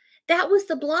 So that was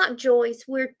the block, Joyce.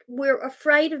 We're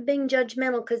afraid of being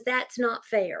judgmental because that's not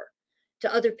fair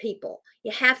to other people.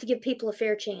 You have to give people a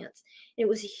fair chance. And it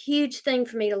was a huge thing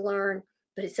for me to learn,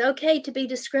 but it's okay to be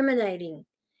discriminating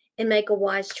and make a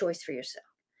wise choice for yourself.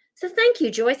 So thank you,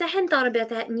 Joyce. I hadn't thought about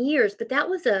that in years, but that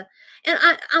was and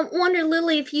I wonder,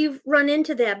 Lily, if you've run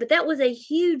into that, but that was a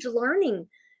huge learning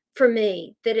for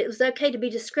me, that it was okay to be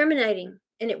discriminating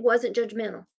and it wasn't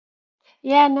judgmental.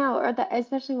 Yeah, no, or that,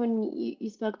 especially when you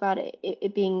spoke about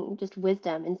it being just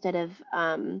wisdom instead of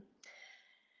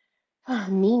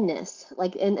meanness,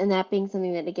 like, and that being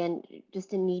something that, again,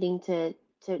 just in needing to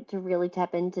really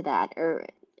tap into that, or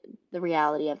the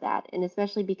reality of that, and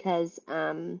especially because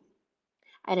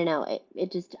I don't know,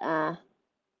 it just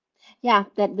yeah,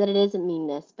 that it isn't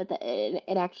meanness, but that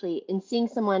it actually, in seeing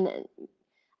someone,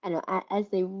 I don't know, as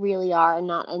they really are, and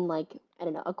not in, like, I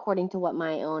don't know, according to what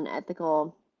my own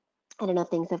ethical, I don't know,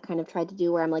 things I've kind of tried to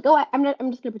do, where I'm like, oh, I'm not, I'm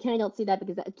just gonna pretend I don't see that,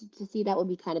 because to see that would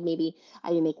be kind of, maybe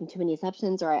I'd be making too many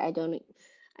assumptions, or I don't,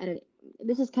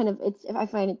 this is kind of, I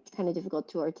find it kind of difficult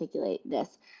to articulate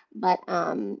this, but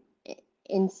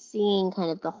in seeing kind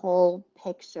of the whole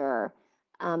picture,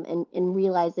 and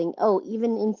realizing, oh,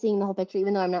 even in seeing the whole picture,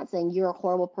 even though I'm not saying you're a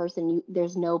horrible person,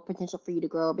 there's no potential for you to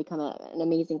grow or become an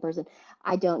amazing person.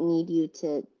 I don't need you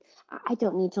to, I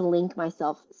don't need to link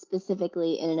myself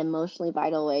specifically in an emotionally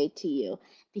vital way to you,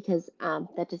 because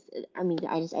that just, I mean,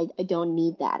 I don't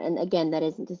need that. And again, that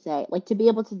isn't to say, like, to be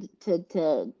able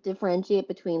to differentiate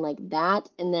between, like,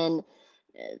 that, and then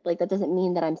like, that doesn't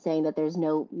mean that I'm saying that there's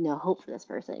no hope for this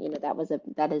person.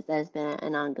 That has been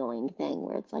an ongoing thing,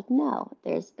 where it's like, no,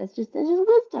 there's just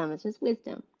wisdom. It's just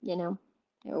wisdom.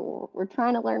 We're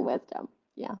trying to learn wisdom.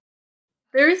 Yeah.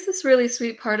 There is this really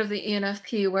sweet part of the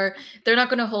ENFP where they're not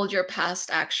going to hold your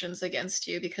past actions against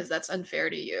you because that's unfair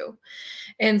to you.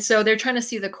 And so they're trying to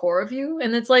see the core of you.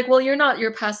 And it's like, well, you're not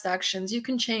your past actions. You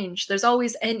can change. There's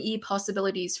always NE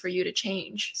possibilities for you to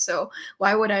change. So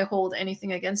why would I hold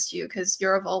anything against you? Because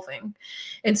you're evolving.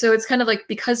 And so it's kind of like,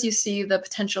 because you see the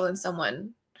potential in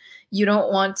someone, you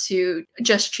don't want to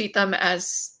just treat them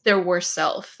as their worst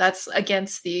self. That's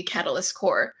against the Catalyst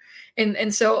core.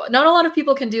 And so not a lot of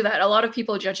people can do that. A lot of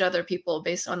people judge other people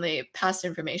based on the past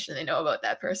information they know about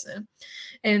that person.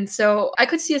 And so I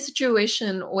could see a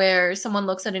situation where someone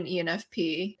looks at an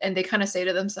ENFP and they kind of say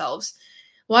to themselves,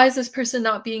 why is this person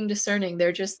not being discerning?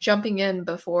 They're just jumping in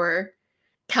before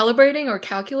calibrating or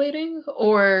calculating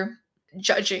or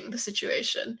judging the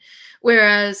situation.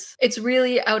 Whereas it's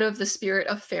really out of the spirit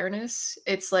of fairness.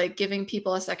 It's like giving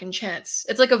people a second chance.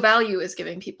 It's like a value is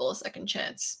giving people a second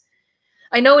chance.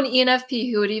 I know an ENFP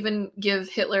who would even give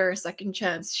Hitler a second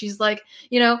chance. She's like,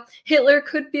 Hitler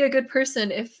could be a good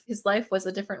person if his life was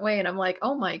a different way. And I'm like,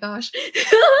 oh my gosh.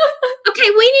 Okay,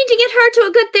 we need to get her to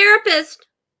a good therapist.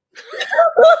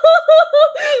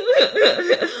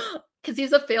 Because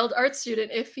he's a failed art student.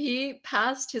 If he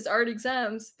passed his art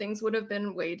exams, things would have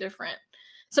been way different.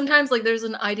 Sometimes, like, there's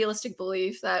an idealistic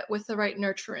belief that with the right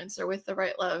nurturance or with the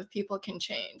right love, people can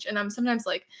change. And I'm sometimes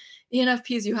like,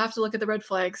 ENFPs, you have to look at the red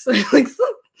flags.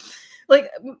 like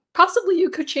possibly you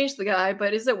could change the guy,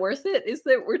 but is it worth it? Is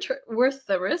it worth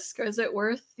the risk? Or is it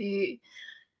worth the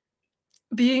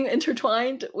being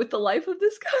intertwined with the life of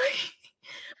this guy?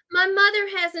 My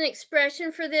mother has an expression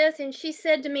for this, and she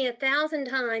said to me 1,000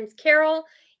 times, Carol,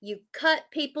 you cut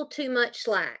people too much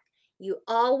slack. You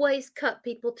always cut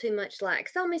people too much slack.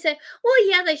 So me say, well,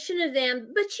 yeah, they shouldn't have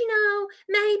done, but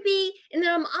maybe. And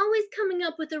then I'm always coming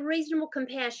up with a reasonable,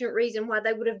 compassionate reason why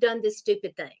they would have done this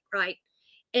stupid thing, right?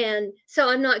 And so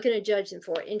I'm not going to judge them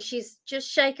for it. And she's just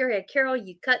shake her head, Carol,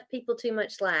 you cut people too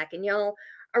much slack. And y'all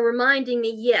are reminding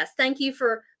me, yes, thank you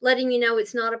for letting me know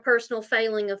it's not a personal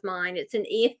failing of mine. It's an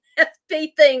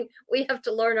ENFP thing we have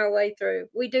to learn our way through.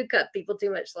 We do cut people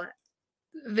too much slack.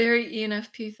 Very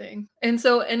ENFP thing. And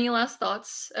so any last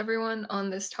thoughts, everyone, on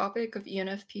this topic of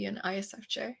ENFP and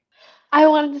ISFJ? I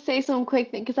wanted to say some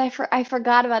quick thing, because I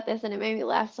forgot about this, and it made me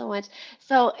laugh so much.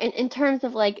 So in terms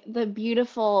of, like, the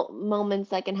beautiful moments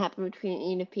that can happen between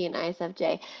ENFP and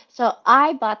ISFJ, so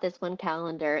I bought this one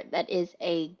calendar that is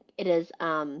okay,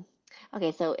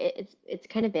 so it's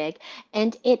kind of big,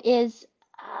 and it is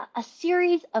a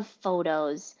series of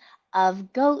photos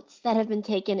of goats that have been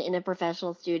taken in a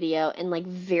professional studio in, like,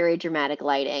 very dramatic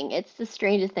lighting. It's the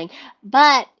strangest thing,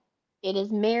 but it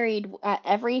is married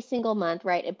every single month,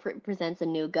 right? It presents a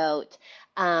new goat,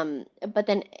 but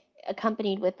then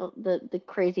accompanied with the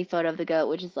crazy photo of the goat,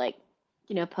 which is like,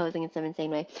 posing in some insane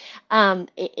way,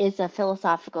 it is a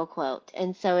philosophical quote.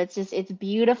 And so it's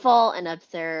beautiful and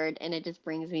absurd, and it just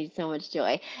brings me so much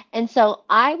joy. And so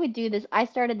I would do this. I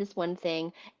started this one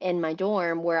thing in my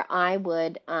dorm where I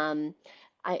would,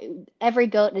 every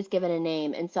goat is given a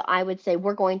name. And so I would say,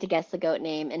 we're going to guess the goat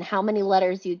name, and how many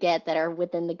letters you get that are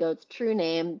within the goat's true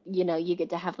name, you get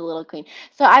to have the little queen.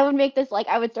 So I would make this, like,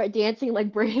 I would start dancing,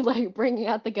 like, bringing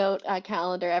out the goat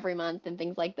calendar every month and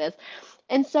things like this.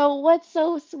 And so what's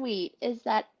so sweet is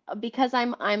that because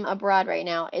I'm abroad right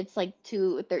now, it's like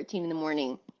 2:13 in the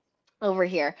morning over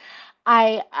here.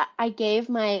 I gave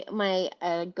my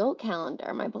goat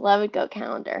calendar, my beloved goat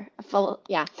calendar, full,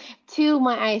 yeah, to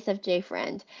my ISFJ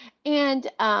friend, and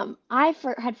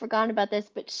had forgotten about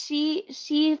this, but she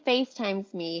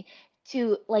FaceTimes me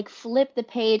to, like, flip the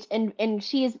page, and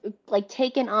she is, like,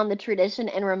 taken on the tradition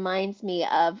and reminds me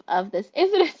of this.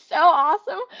 Isn't it so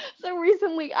awesome? So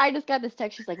recently I just got this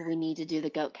text. She's like, "We need to do the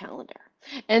goat calendar,"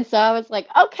 and so I was like,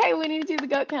 "Okay, we need to do the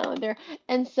goat calendar,"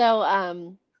 and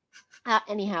so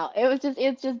anyhow,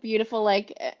 it's just beautiful.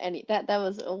 Like, any that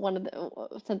was one of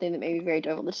the something that made me very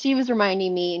joyful. That she was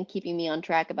reminding me and keeping me on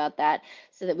track about that,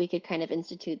 so that we could kind of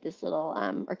institute this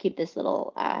little or keep this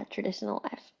little tradition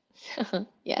alive. So,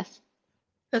 yes.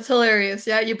 That's hilarious.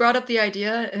 Yeah, you brought up the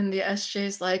idea, and the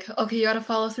SJ's like, okay, you gotta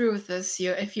follow through with this.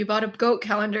 If you bought a goat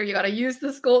calendar, you gotta use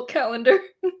this goat calendar.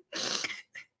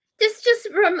 This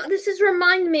is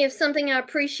reminding me of something I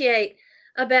appreciate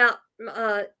about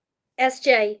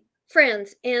SJ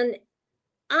friends, and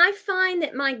I find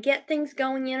that my get things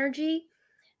going energy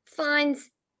finds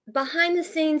behind the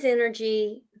scenes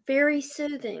energy very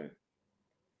soothing.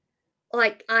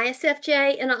 Like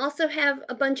ISFJ, and I also have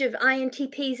a bunch of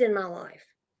INTPs in my life.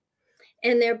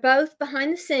 And they're both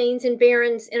behind the scenes in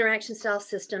Baron's interaction style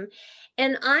system.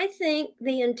 And I think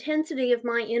the intensity of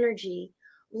my energy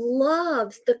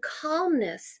loves the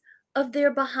calmness of their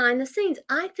behind the scenes.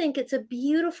 I think it's a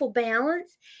beautiful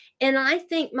balance. And I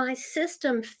think my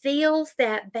system feels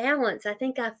that balance. I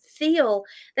think I feel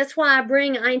that's why I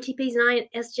bring INTPs and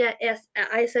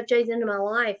ISFJs into my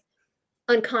life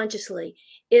unconsciously,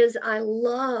 is I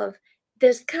love,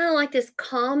 there's kind of like this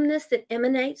calmness that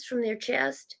emanates from their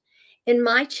chest, and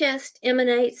my chest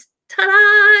emanates,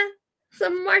 ta-da,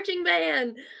 some marching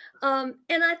band. And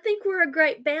I think we're a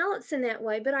great balance in that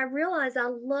way, but I realize I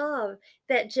love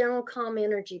that gentle, calm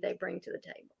energy they bring to the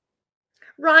table.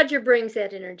 Roger brings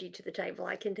that energy to the table,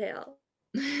 I can tell.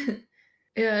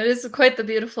 Yeah, it is quite the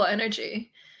beautiful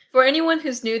energy. For anyone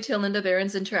who's new to Linda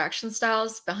Barron's interaction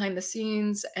styles, behind the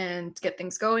scenes, and get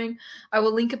things going, I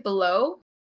will link it below.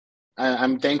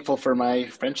 I'm thankful for my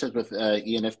friendship with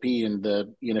ENFP and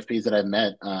the ENFPs that I've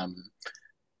met.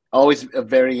 Always a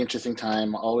very interesting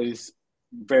time. Always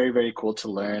very, very cool to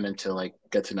learn and to, like,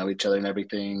 get to know each other and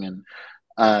everything.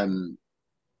 And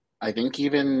I think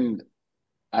even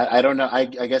I don't know. I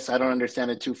guess I don't understand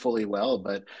it too fully well,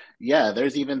 but yeah,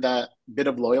 there's even that bit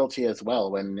of loyalty as well.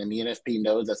 When an ENFP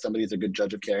knows that somebody's a good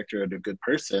judge of character and a good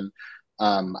person,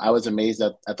 I was amazed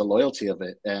at the loyalty of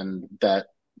it, and that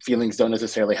feelings don't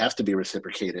necessarily have to be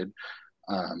reciprocated.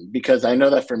 Because I know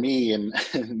that for me, and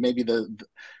maybe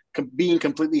being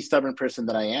completely stubborn person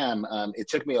that I am, it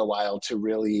took me a while to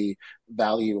really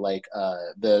value, like,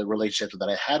 the relationships that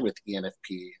I had with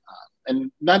ENFP,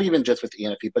 and not even just with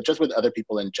ENFP, but just with other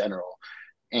people in general.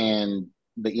 And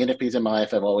the ENFPs in my life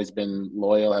have always been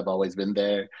loyal, have always been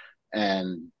there,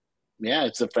 and yeah,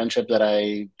 it's a friendship that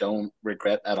I don't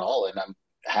regret at all, and I'm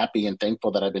happy and thankful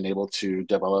that I've been able to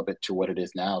develop it to what it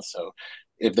is now. So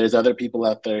if there's other people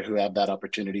out there who have that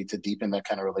opportunity to deepen that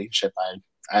kind of relationship,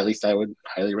 at least I would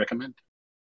highly recommend.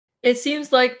 It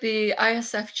seems like the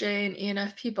ISFJ and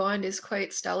ENFP bond is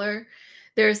quite stellar.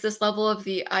 There's this level of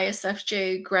the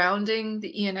ISFJ grounding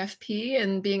the ENFP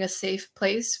and being a safe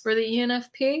place for the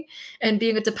ENFP, and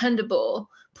being a dependable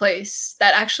place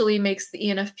that actually makes the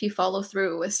ENFP follow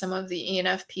through with some of the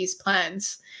ENFP's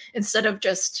plans instead of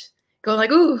just going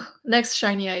like, ooh, next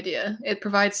shiny idea. It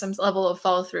provides some level of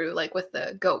follow through, like with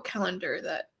the goat calendar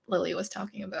that Lily was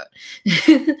talking about.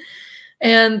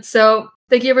 And so,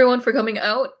 thank you everyone for coming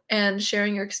out and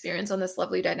sharing your experience on this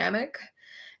lovely dynamic.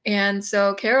 And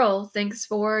so, Carol, thanks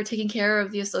for taking care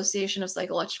of the Association of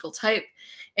Psychological Type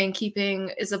and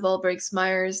keeping Isabel Briggs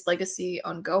Myers' legacy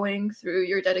ongoing through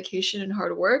your dedication and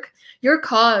hard work. Your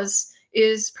cause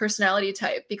is personality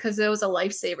type because it was a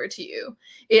lifesaver to you.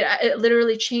 It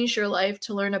literally changed your life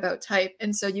to learn about type.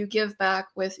 And so you give back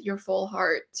with your full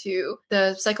heart to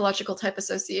the Psychological Type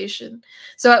Association.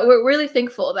 So we're really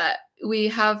thankful that we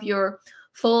have your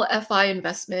full FI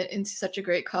investment into such a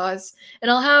great cause. And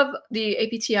I'll have the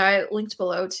APTI linked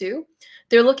below too.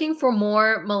 They're looking for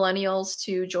more millennials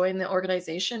to join the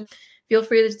organization. Feel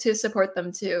free to support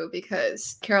them too,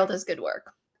 because Carol does good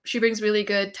work. She brings really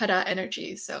good ta-da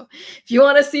energy. So if you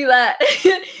want to see that,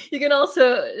 you can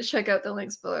also check out the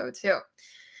links below too.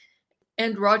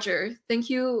 And Roger, thank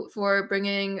you for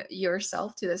bringing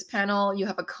yourself to this panel. You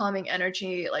have a calming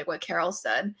energy, like what Carol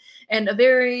said, and a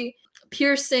very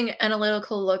piercing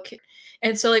analytical look.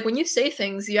 And so like when you say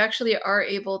things, you actually are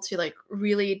able to like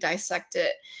really dissect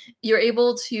it. You're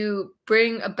able to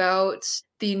bring about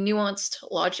the nuanced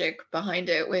logic behind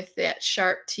it with that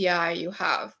sharp TI you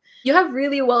have. You have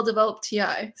really well developed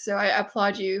TI, so I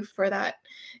applaud you for that.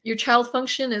 Your child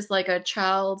function is like a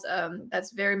child that's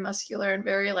very muscular and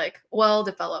very like well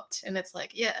developed, and it's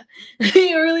like, yeah,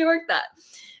 you really worked that.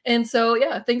 And so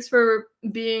yeah, thanks for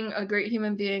being a great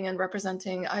human being and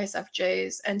representing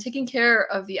ISFJs and taking care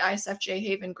of the ISFJ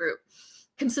Haven group.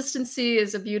 Consistency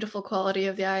is a beautiful quality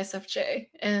of the ISFJ,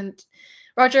 and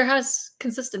Roger has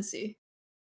consistency.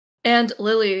 And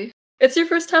Lily, it's your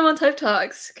first time on Type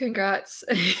Talks. Congrats.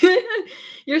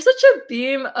 You're such a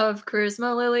beam of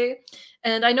charisma, Lily.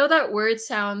 And I know that word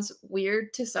sounds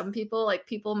weird to some people. Like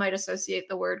people might associate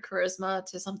the word charisma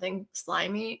to something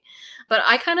slimy. But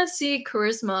I kind of see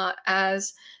charisma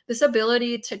as this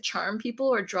ability to charm people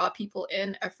or draw people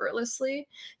in effortlessly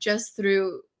just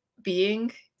through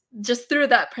being. Just through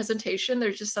that presentation,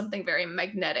 there's just something very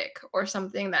magnetic or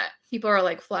something that people are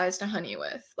like flies to honey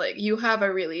with. Like you have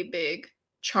a really big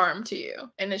charm to you,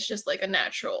 and it's just like a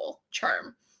natural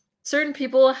charm. Certain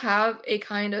people have a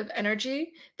kind of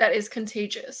energy that is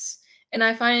contagious. And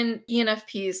I find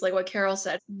ENFPs, like what Carol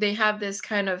said, they have this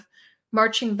kind of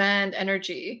marching band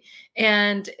energy,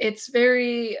 and it's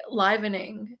very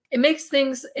livening. It makes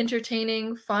things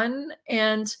entertaining, fun,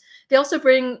 and they also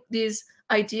bring these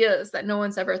ideas that no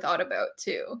one's ever thought about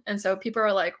too. And so people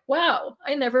are like, wow,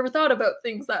 I never thought about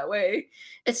things that way.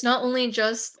 It's not only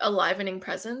just a livening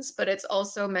presence, but it's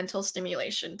also mental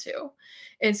stimulation too.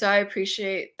 And so I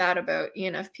appreciate that about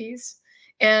ENFPs.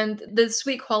 And the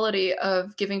sweet quality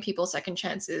of giving people second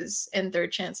chances and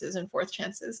third chances and fourth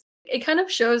chances. It kind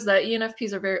of shows that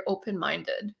ENFPs are very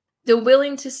open-minded. They're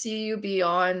willing to see you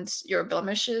beyond your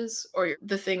blemishes or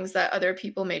the things that other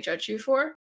people may judge you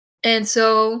for. And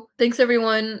so thanks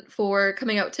everyone for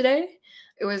coming out today.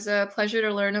 It was a pleasure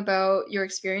to learn about your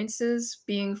experiences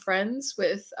being friends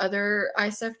with other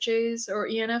ISFJs or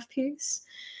ENFPs.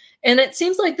 And it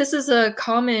seems like this is a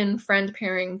common friend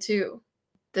pairing too.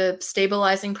 The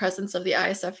stabilizing presence of the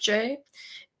ISFJ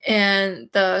and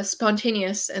the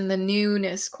spontaneous and the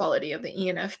newness quality of the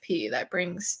ENFP that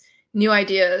brings new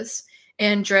ideas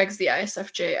and drags the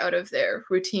ISFJ out of their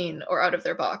routine or out of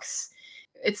their box.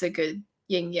 It's a good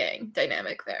yin-yang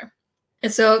dynamic there.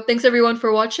 And so thanks everyone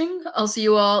for watching. I'll see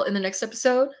you all in the next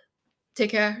episode.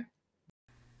 Take care.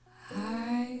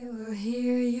 I will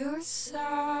hear your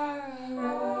sorrow.